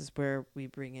 and this is where we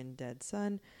bring in dead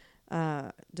son,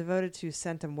 devoted to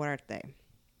Santa Muerte,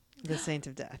 the saint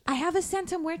of death. I have a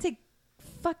Santa Muerte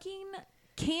fucking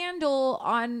candle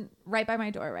on right by my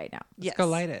door right now. Let's go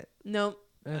light it. Nope.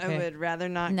 Okay. I would rather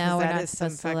not. 'cause No, we're that not is some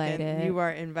supposed to light fucking. it. You are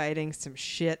inviting some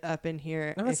shit up in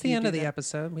here. No, that's if the you end do of the that.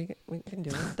 episode. We can do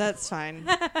it. That's fine.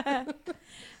 I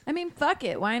mean, fuck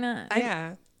it. Why not?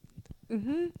 Yeah.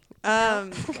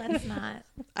 Let's not.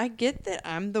 I get that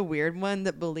I'm the weird one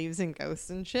that believes in ghosts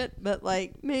and shit, but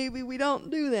like maybe we don't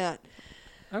do that.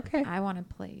 Okay. I want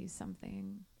to play you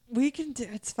something. We can do.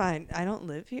 It's fine. I don't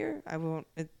live here. I won't.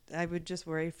 I would just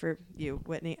worry for you,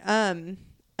 Whitney.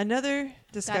 Another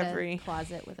discovery. Got a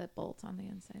closet with a bolt on the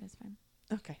inside is fine.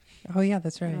 Okay. Oh yeah,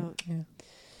 that's right. Oh. Yeah.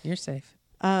 You're safe.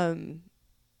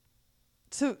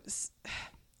 So,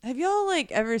 have y'all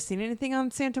like ever seen anything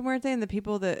on Santa Muerte and the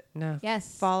people that No.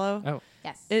 Yes. follow? Oh.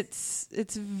 Yes.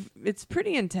 It's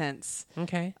pretty intense.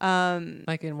 Okay.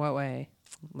 Like in what way?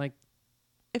 Like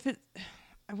If it,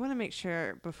 I want to make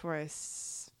sure before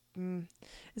is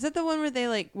that the one where they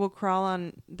like will crawl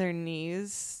on their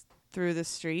knees through the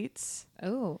streets?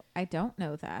 Oh, I don't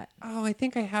know that. I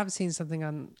think I have seen something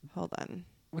on Hold on.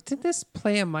 Did this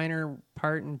play a minor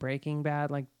part in Breaking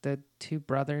Bad? Like the two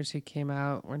brothers who came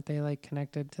out, weren't they like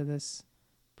connected to this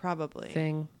Probably.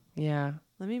 thing? Yeah.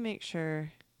 Let me make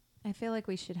sure I feel like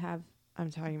we should have I'm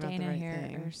talking about the Dana right here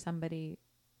thing. or somebody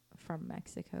from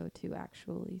Mexico to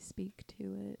actually speak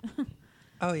to it.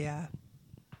 Oh yeah.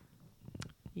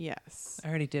 Yes. I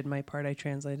already did my part. I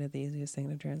translated the easiest thing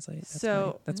to translate.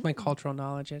 That's my cultural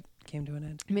knowledge. It came to an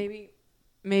end.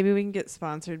 Maybe we can get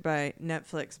sponsored by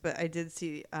Netflix, but I did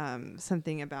see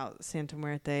something about Santa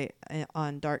Muerte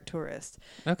on Dark Tourist.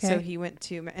 Okay. So he went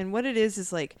to, and what it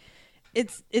is like,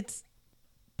 it's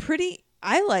pretty.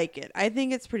 I like it. I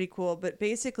think it's pretty cool. But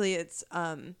basically, it's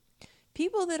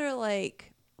people that are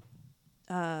like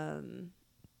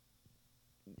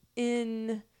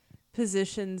in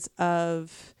positions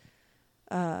of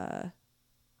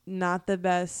not the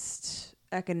best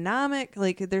economic,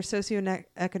 like their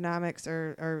socioeconomics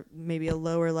are maybe a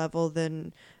lower level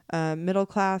than middle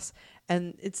class,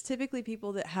 and it's typically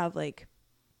people that have like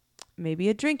maybe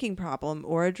a drinking problem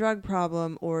or a drug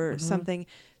problem or something.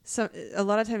 So a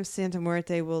lot of times Santa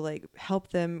Muerte will like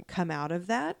help them come out of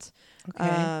that.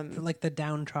 Okay. Like the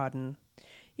downtrodden.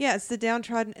 Yeah, it's the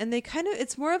downtrodden, and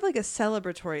it's more of like a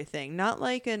celebratory thing, not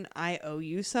like an I owe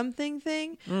you something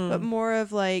thing, but more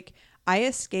of like I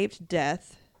escaped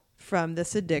death from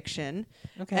this addiction,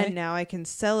 and now I can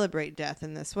celebrate death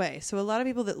in this way. So a lot of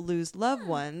people that lose loved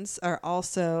ones are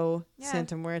also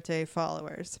Santa Muerte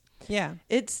followers. Yeah.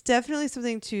 It's definitely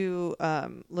something to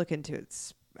look into.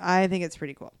 I think it's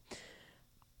pretty cool.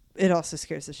 It also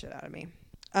scares the shit out of me.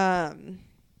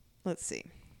 Let's see.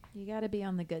 You got to be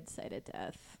on the good side of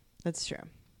death, That's true.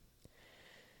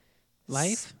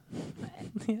 Life?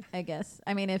 I guess.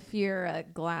 I mean, if you're a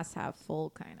glass half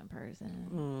full kind of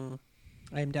person.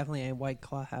 I'm definitely a White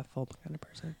Claw half full kind of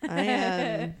person. I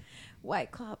am.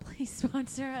 White Claw, please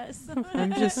sponsor us.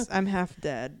 I'm half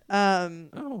dead.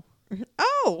 Oh,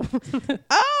 Oh.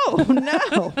 oh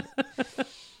no.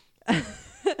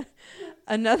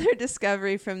 Another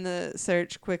discovery from the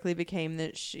search quickly became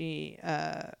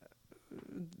that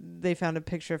they found a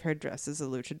picture of her dressed as a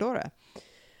luchadora.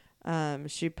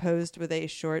 She posed with a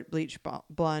short bleach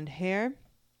blonde hair.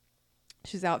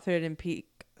 She's outfitted in pink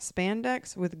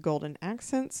spandex with golden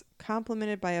accents,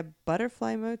 complemented by a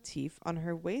butterfly motif on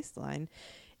her waistline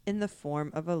in the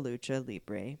form of a lucha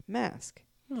libre mask.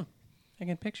 I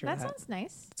can picture That that. sounds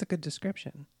nice. It's a good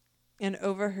description. And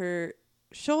over her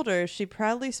shoulder, she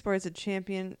proudly sports a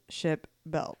championship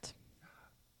belt.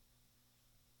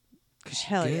 'Cause she's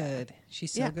Hell yeah. good.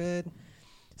 She's so Yeah. good.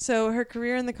 So her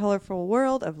career in the colorful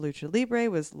world of lucha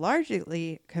libre was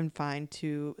largely confined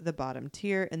to the bottom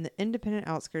tier in the independent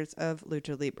outskirts of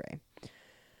lucha libre.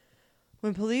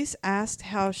 When police asked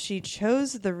how she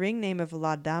chose the ring name of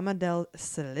La Dama del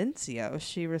Silencio,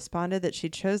 she responded that she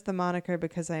chose the moniker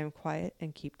because I am quiet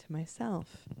and keep to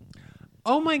myself.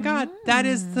 Oh my God. That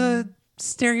is the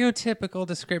stereotypical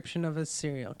description of a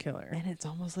serial killer. And it's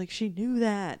almost like she knew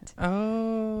that.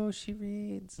 Oh, she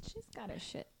reads. She's got her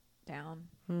shit down.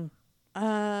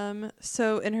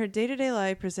 So in her day-to-day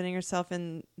life, presenting herself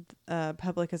in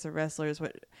public as a wrestler is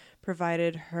what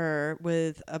provided her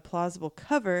with a plausible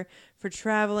cover for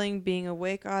traveling, being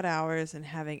awake odd hours, and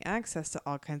having access to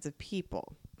all kinds of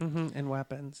people. And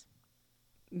weapons.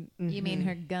 You mean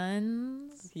her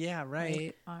guns? Yeah,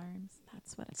 right. Arms.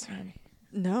 That's what it's meant.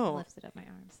 No, Lifted up my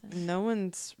arms. Then. no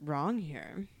one's wrong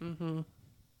here. Mm-hmm.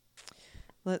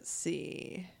 Let's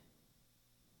see.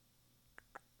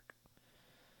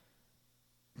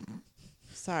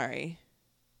 Sorry.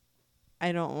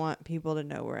 I don't want people to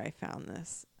know where I found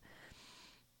this.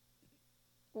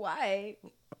 Why?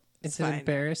 Is fine. it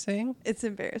embarrassing? It's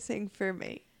embarrassing for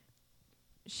me.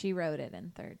 She wrote it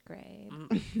in 3rd grade.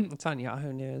 It's on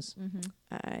Yahoo News.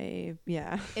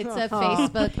 Yeah. It's a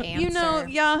Facebook answer. You know,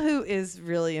 Yahoo is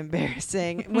really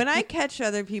embarrassing. When I catch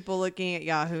other people looking at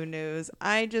Yahoo News,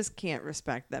 I just can't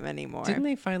respect them anymore. Didn't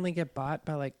they finally get bought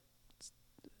by like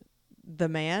The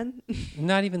man?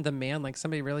 not even the man, like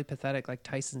somebody really pathetic, like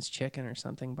Tyson's Chicken or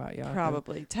something bought Yahoo?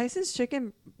 Probably. Tyson's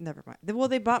Chicken? Never mind. Well,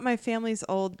 they bought my family's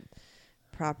old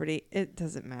property. It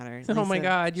doesn't matter. Oh my Lisa,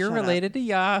 God, you're shut up. related to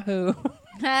Yahoo.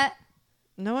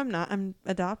 No, I'm not. I'm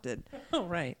adopted. Oh,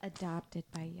 right. Adopted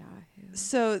by Yahoo.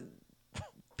 So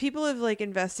people have like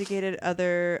investigated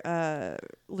other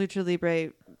Lucha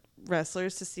Libre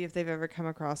wrestlers to see if they've ever come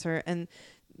across her, and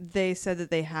they said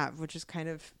that they have, which is kind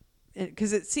of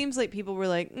because it seems like people were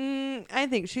like, I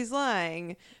think she's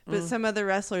lying, but some other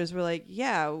wrestlers were like,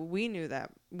 yeah, we knew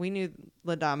that. We knew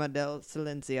La Dama del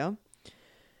Silencio.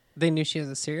 They knew she was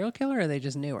a serial killer, or they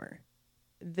just knew her?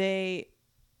 They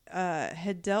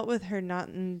had dealt with her not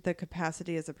in the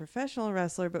capacity as a professional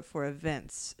wrestler, but for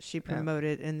events she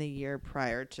promoted in the year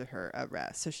prior to her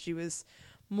arrest. So she was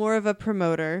more of a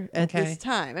promoter at this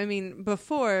time. I mean,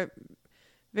 before,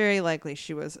 very likely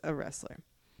she was a wrestler.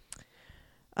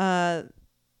 While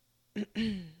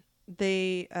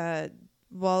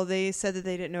they said that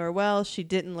they didn't know her well, she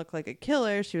didn't look like a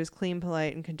killer. She was clean,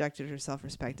 polite, and conducted herself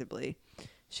respectably.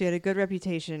 She had a good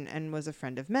reputation and was a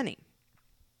friend of many.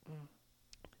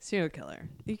 Serial killer.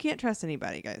 You can't trust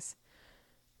anybody, guys.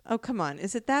 Oh, come on.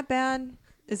 Is it that bad?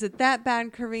 Is it that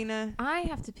bad, Karina? I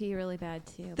have to pee really bad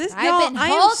too. This, I've y'all, been I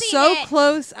am holding so it.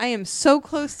 close. I am so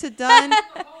close to done.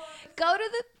 Go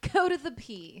to the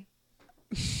pee.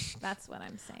 That's what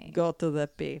I'm saying. Go to the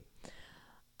pee.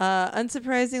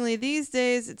 Unsurprisingly, these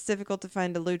days, it's difficult to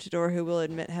find a luchador who will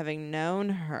admit having known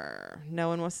her. No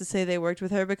one wants to say they worked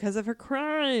with her because of her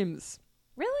crimes.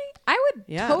 Really? I would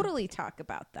totally talk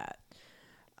about that.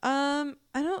 I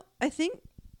don't know. I think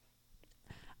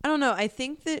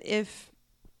that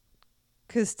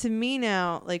because to me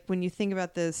now, like when you think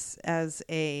about this as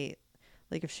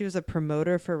like if she was a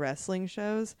promoter for wrestling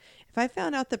shows, if I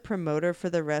found out the promoter for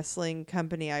the wrestling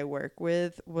company I work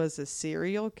with was a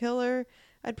serial killer,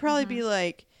 I'd probably be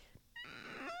like,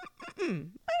 I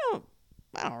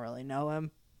don't really know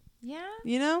him. Yeah.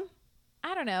 You know?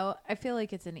 I don't know. I feel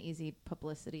like it's an easy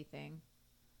publicity thing.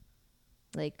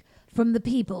 Like, from the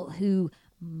people who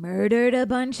murdered a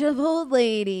bunch of old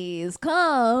ladies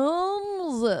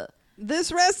comes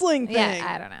This wrestling thing. Yeah,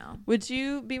 I don't know. Would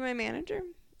you be my manager?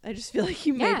 I just feel like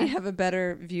you maybe have a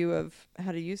better view of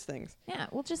how to use things. Yeah,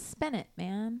 we'll just spin it,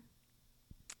 man.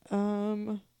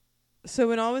 So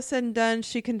when all was said and done,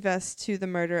 she confessed to the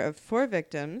murder of 4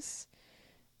 victims,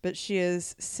 but she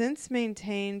has since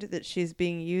maintained that she's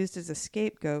being used as a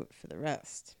scapegoat for the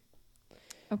rest.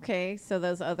 Okay, so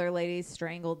those other ladies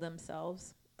strangled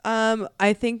themselves.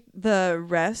 I think the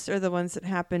rest are the ones that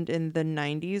happened in the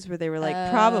 90s where they were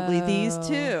like, probably these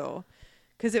two.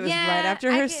 Because it was right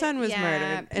after her son was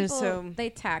murdered. And so they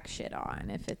tack shit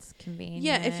on if it's convenient.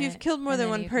 yeah, if you've killed more than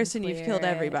one person, you've killed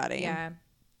everybody. Yeah.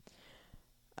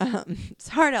 It's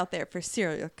hard out there for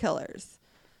serial killers.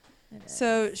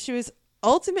 So she was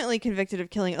ultimately convicted of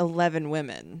killing 11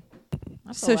 women.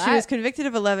 That's So she was convicted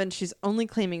of 11. She's only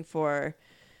claiming 4.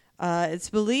 It's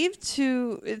believed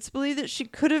that she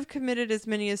could have committed as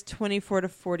many as 24 to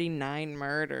 49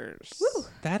 murders. Woo.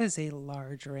 That is a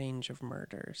large range of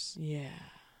murders. Yeah.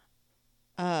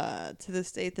 To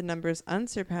this date, the number is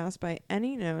unsurpassed by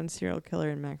any known serial killer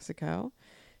in Mexico.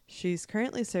 She's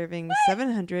currently serving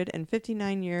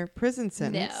 759-year prison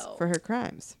sentence for her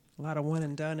crimes. A lot of one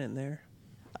and done in there.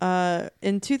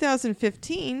 In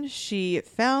 2015, she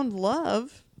found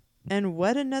love and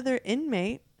wed another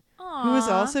inmate who was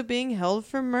also being held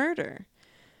for murder.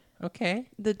 Okay.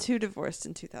 The 2 divorced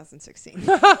in 2016.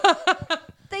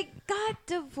 They got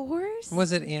divorced?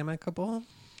 Was it amicable?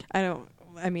 I don't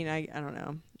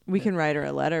know. We can write her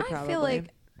a letter, probably. I feel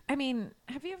like, have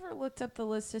you ever looked up the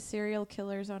list of serial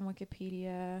killers on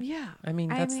Wikipedia? Yeah. I mean,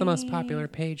 that's the most popular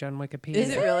page on Wikipedia. Is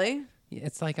it really?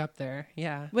 It's like up there.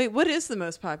 Yeah. Wait, what is the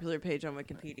most popular page on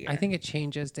Wikipedia? I think it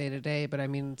changes day to day, but I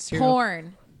mean,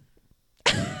 porn.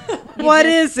 What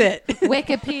is it?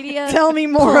 Wikipedia. Tell me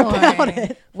more porn. about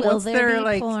it. What's there their be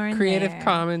like porn Creative there?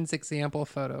 Commons example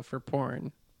photo for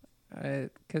porn?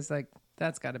 Because like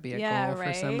that's got to be a goal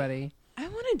for somebody. I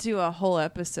want to do a whole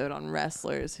episode on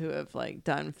wrestlers who have like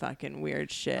done fucking weird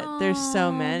shit. There's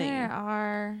so many. There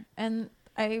are, and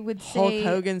I would Hulk say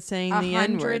Hogan saying the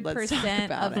N-word. Let's talk 100%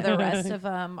 about of it. the rest of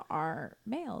them are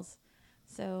males.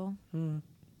 So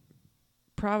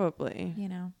Probably. you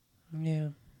know, Yeah.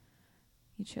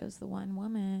 you chose the one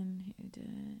woman who did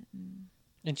it.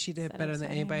 And she did Set better up than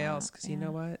setting anybody up, else because you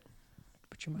know what?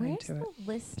 Put your mind Where's to it. the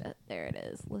list? There it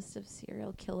is. List of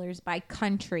serial killers by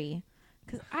country.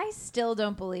 Because I still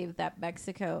don't believe that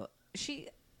Mexico. She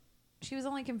was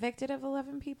only convicted of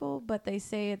 11 people, but they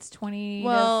say it's 20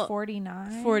 to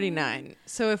 49. 49.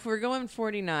 So if we're going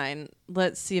 49,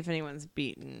 let's see if anyone's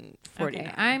beaten 49.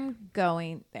 Okay, I'm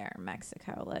going there,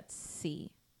 Mexico. Let's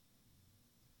see.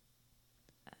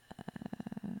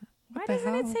 Why the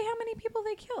doesn't it hell? say how many people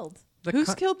they killed?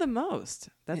 Who's killed the most?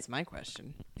 That's my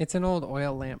question. It's an old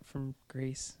oil lamp from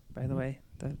Greece, by the way.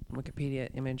 The Wikipedia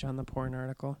image on the porn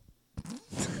article.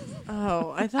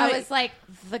 Oh, I thought I was like,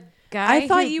 the guy I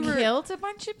thought who you were- killed a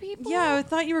bunch of people? Yeah, I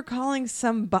thought you were calling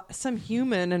some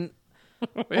human an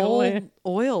old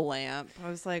oil lamp. I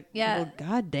was like, Yeah. well,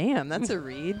 god damn, that's a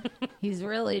read. He's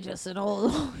really just an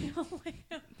old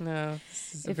No,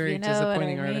 this is a If very you know what I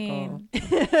disappointing article. mean.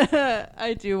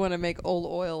 I do want to make old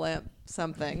oil lamp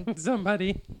something.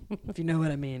 Somebody. If you know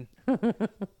what I mean.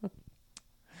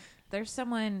 There's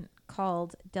someone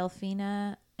called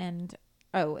Delfina and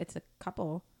it's a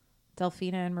couple,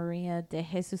 Delfina and Maria de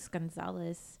Jesus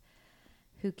Gonzalez,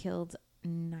 who killed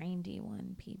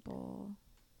 91 people.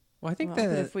 Well, I think Well,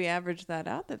 but that. if we average that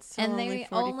out, that's still And only they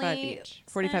 45 only each.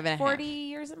 45 and a half. 40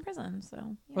 years in prison.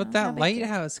 So, Well, no that big deal.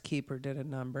 lighthouse keeper did a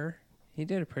number. He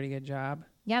did a pretty good job.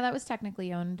 Yeah, that was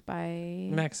technically owned by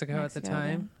Mexico at the then.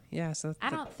 time. Yeah, so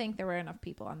I don't think there were enough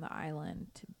people on the island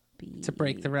to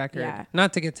break the record. Yeah.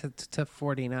 Not to get to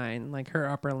 49. Like her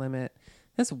upper limit.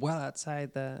 That's well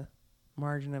outside the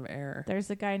margin of error.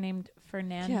 There's a guy named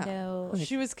Fernando.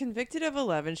 She was convicted of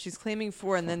 11. She's claiming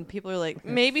 4, and then people are like,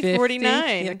 maybe 50?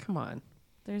 49. Yeah, come on.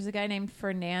 There's a guy named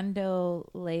Fernando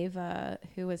Leyva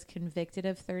who was convicted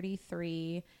of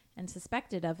 33 and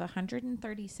suspected of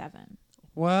 137.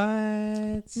 What?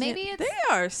 Maybe it's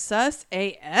They are sus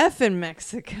AF in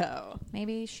Mexico.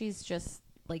 maybe she's just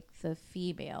like the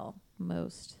female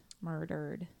most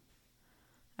murdered.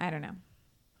 I don't know.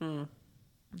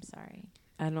 I'm sorry.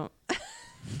 I don't.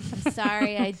 I'm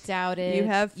sorry. I doubted. You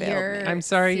have failed your me. I'm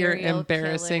sorry your serial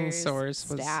embarrassing killer's source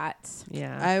was- stats.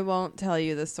 Yeah. I won't tell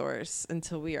you the source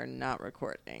until we are not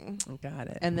recording. Got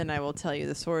it. And then I will tell you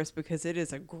the source because it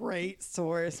is a great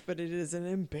source, but it is an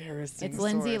embarrassing It's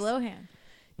Lindsay source. Lohan.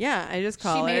 Yeah, I just She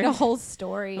call her. made a whole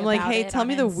story. I'm like, about hey, it tell on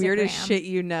me the weirdest Instagram. shit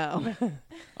you know.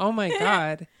 Oh my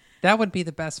God. That would be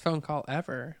the best phone call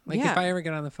ever. Like Yeah. if I ever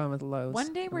get on the phone with Lowe's.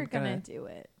 One day we're I'm gonna do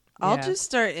it. I'll Yeah. just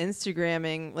start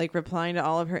Instagramming, like replying to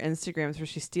all of her Instagrams where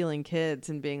she's stealing kids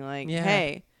and being like, Yeah.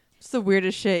 hey, it's the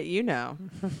weirdest shit you know.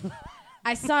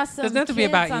 I saw some Doesn't have to kids be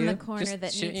about on you. the corner Just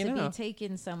that shit need you to know. be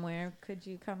taken somewhere. Could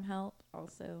you come help?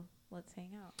 Also, let's hang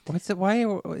out. What's it? Why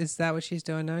is that what she's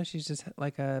doing now? She's just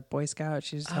like a Boy Scout.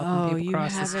 She's just helping people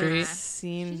cross the street.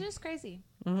 seen. She's just crazy.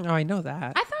 Oh, I know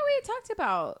that. I thought we had talked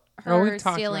about Oh, her we've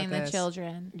talked stealing about the this.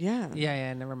 children. Yeah.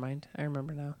 Yeah. Never mind. I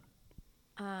remember now.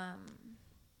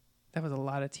 That was a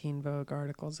lot of Teen Vogue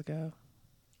articles ago.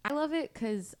 I love it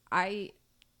because I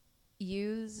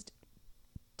used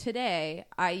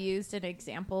an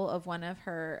example of one of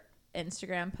her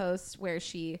Instagram posts where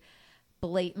she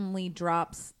blatantly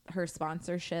drops her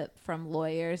sponsorship from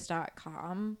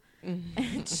lawyers.com.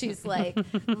 And she's like,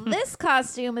 this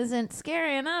costume isn't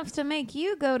scary enough to make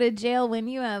you go to jail when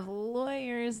you have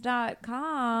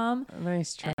lawyers.com.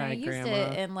 Nice try, And I used Grandma.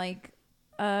 it and like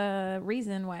a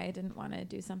reason why I didn't want to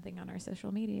do something on our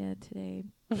social media today.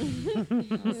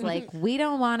 I was like, we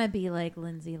don't want to be like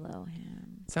Lindsay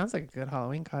Lohan. Sounds like a good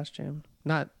Halloween costume.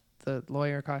 Not the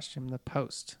lawyer costume. The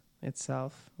post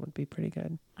itself would be pretty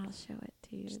good. I'll show it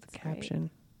to you. Just the It's great. caption.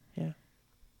 Yeah.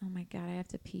 Oh my God, I have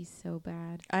to pee so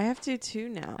bad. I have to too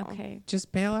now. Okay.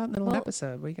 Just bail out in the middle of the Well,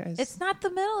 episode. What you guys? It's not the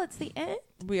middle, it's the end.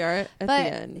 We are at But the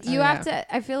end. you Oh, have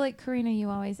to, I feel like, Karina, you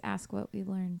always ask what we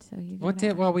learned. So you What gotta-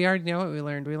 did? Well, we already know what we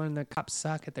learned. We learned that cops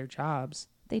suck at their jobs,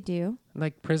 They do.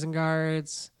 like prison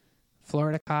guards,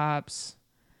 Florida cops,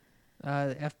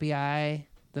 FBI,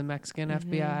 the Mexican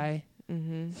FBI,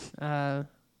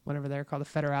 whatever they're called,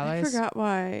 the Federales. I forgot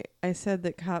why I said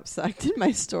that cops sucked in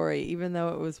my story, even though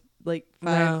it was like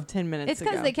 10 minutes It's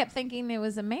because ago. they kept thinking it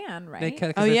was a man, right? They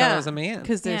Oh, thought yeah. it was a man.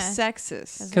 Because they're Yeah.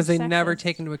 sexist. Because they They're never sexist.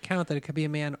 take into account that it could be a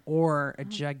man or a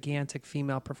gigantic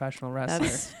female professional wrestler.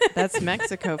 That's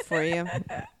Mexico for you.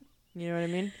 You know what I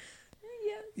mean?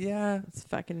 Yeah. It's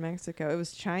fucking Mexico. It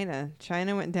was China.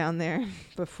 China went down there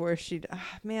before she.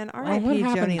 Man, what R.I.P.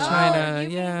 happened Joni. in Love. China? Oh, you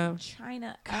yeah. mean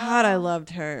China. God, I Oh. loved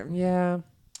her. Yeah.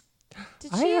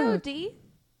 Did I she have a- OD?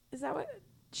 Is that what?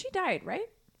 She died, right?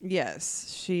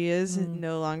 Yes, she is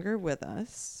no longer with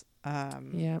us.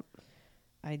 Yeah.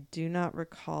 I do not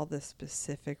recall the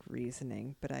specific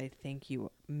reasoning, but I think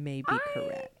you may be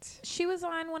correct. She was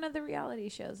on one of the reality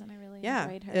shows, and I really Yeah,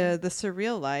 enjoyed her. the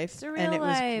Surreal Life, Surreal and it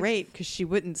was Life. great because she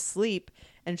wouldn't sleep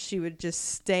and she would just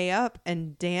stay up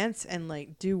and dance and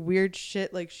like do weird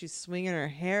shit, like she's swinging her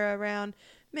hair around.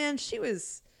 Man, she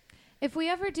was. If we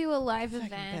ever do a live Fucking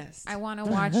event, best. I want to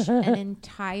watch an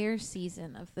entire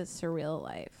season of The Surreal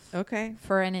Life Okay.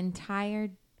 for an entire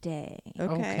day.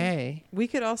 Okay. We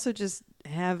could also just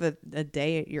have a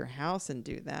day at your house and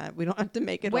do that. We don't have to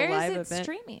make it Where a live is it event.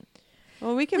 streaming?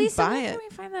 Well, we can Lisa, buy where it. can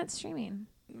we find that streaming?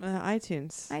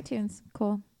 iTunes. iTunes.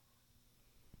 Cool.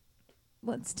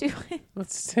 Let's do it.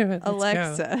 Let's do it. Let's go.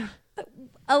 Alexa.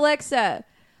 Alexa,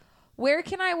 where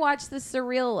can I watch The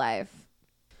Surreal Life?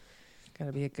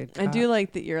 Gotta be a good I cop. do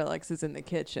like that your Alexa's in the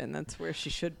kitchen. That's where she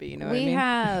should be. You know what I We mean?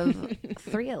 have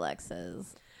 3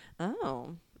 Alexas.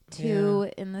 Oh.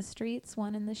 2 in the streets,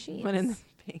 1 in the sheets. One in the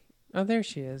pink. Oh, there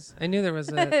she is. I knew there was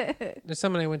a. There's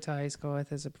someone I went to high school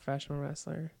with as a professional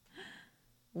wrestler.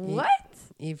 What?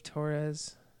 Eve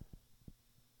Torres.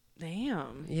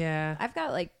 Damn. Yeah. I've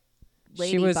got like She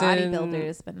lady was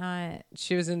bodybuilders, but not.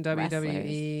 She was in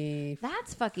WWE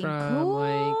That's fucking from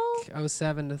cool. like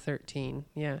 07 to 13.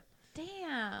 Yeah.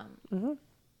 Damn. Mm-hmm.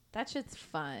 That shit's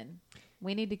fun.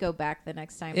 We need to go back the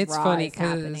next time It's Raw funny is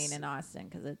happening 'cause in Austin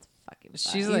because it's fucking fun.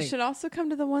 she's You like- should also come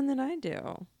to the one that I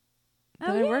do. That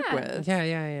Oh, I work yeah. with.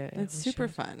 Yeah. It's we super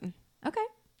should. fun. Okay.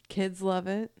 Kids love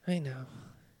it. I know.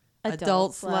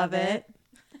 Adults love it.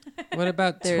 What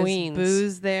about There's tweens?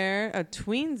 booze there.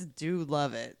 Tweens do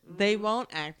love it. They won't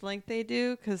act like they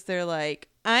do because they're like,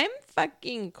 I'm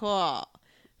fucking cool.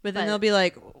 But then But- they'll be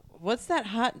like, what's that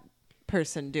hot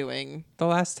person doing? The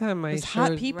last time I Those hot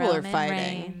showed, people are Roman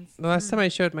fighting. Reigns. the last time I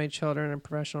showed my children a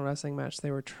professional wrestling match,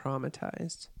 they were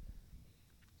traumatized.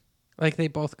 Like they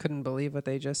both couldn't believe what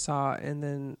they just saw, and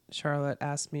then Charlotte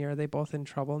asked me, "Are they both in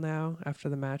trouble now?" After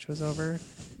the match was over.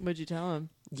 What'd you tell them?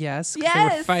 Yes, 'cause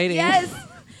they were fighting. Yes.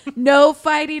 No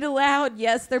fighting allowed.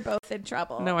 Yes, they're both in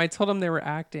trouble. No, I told them they were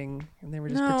acting and they were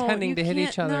just pretending to hit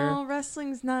each other. No,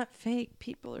 wrestling's not fake.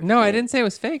 People are No, I fake. didn't say it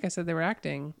was fake. I said they were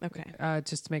acting. Okay.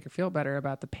 Just to make her feel better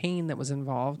about the pain that was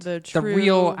involved, The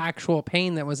real, true- actual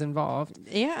pain that was involved.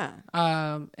 Yeah.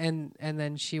 And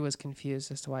then she was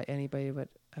confused as to why anybody would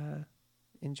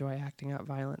enjoy acting out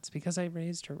violence because I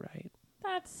raised her right.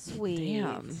 That's sweet.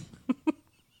 Damn.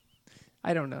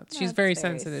 I don't know. She's That's very very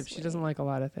sensitive. She sweet. doesn't like a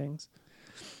lot of things.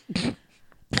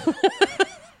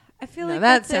 I feel Now like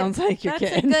that that's sounds like your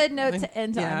that's kid. a good note to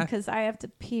end on Yeah. because I have to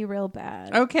pee real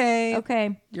bad. Okay.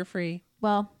 Okay. You're free.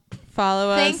 Well, Follow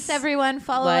us. thanks everyone.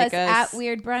 Follow like us us. at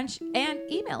Weird Brunch and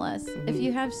email us if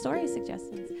you have story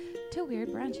suggestions to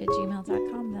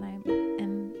weirdbrunch@gmail.com that I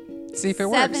am See if it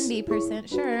works. 70%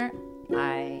 sure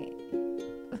I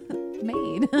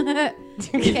made.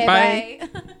 Okay, Bye.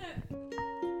 bye.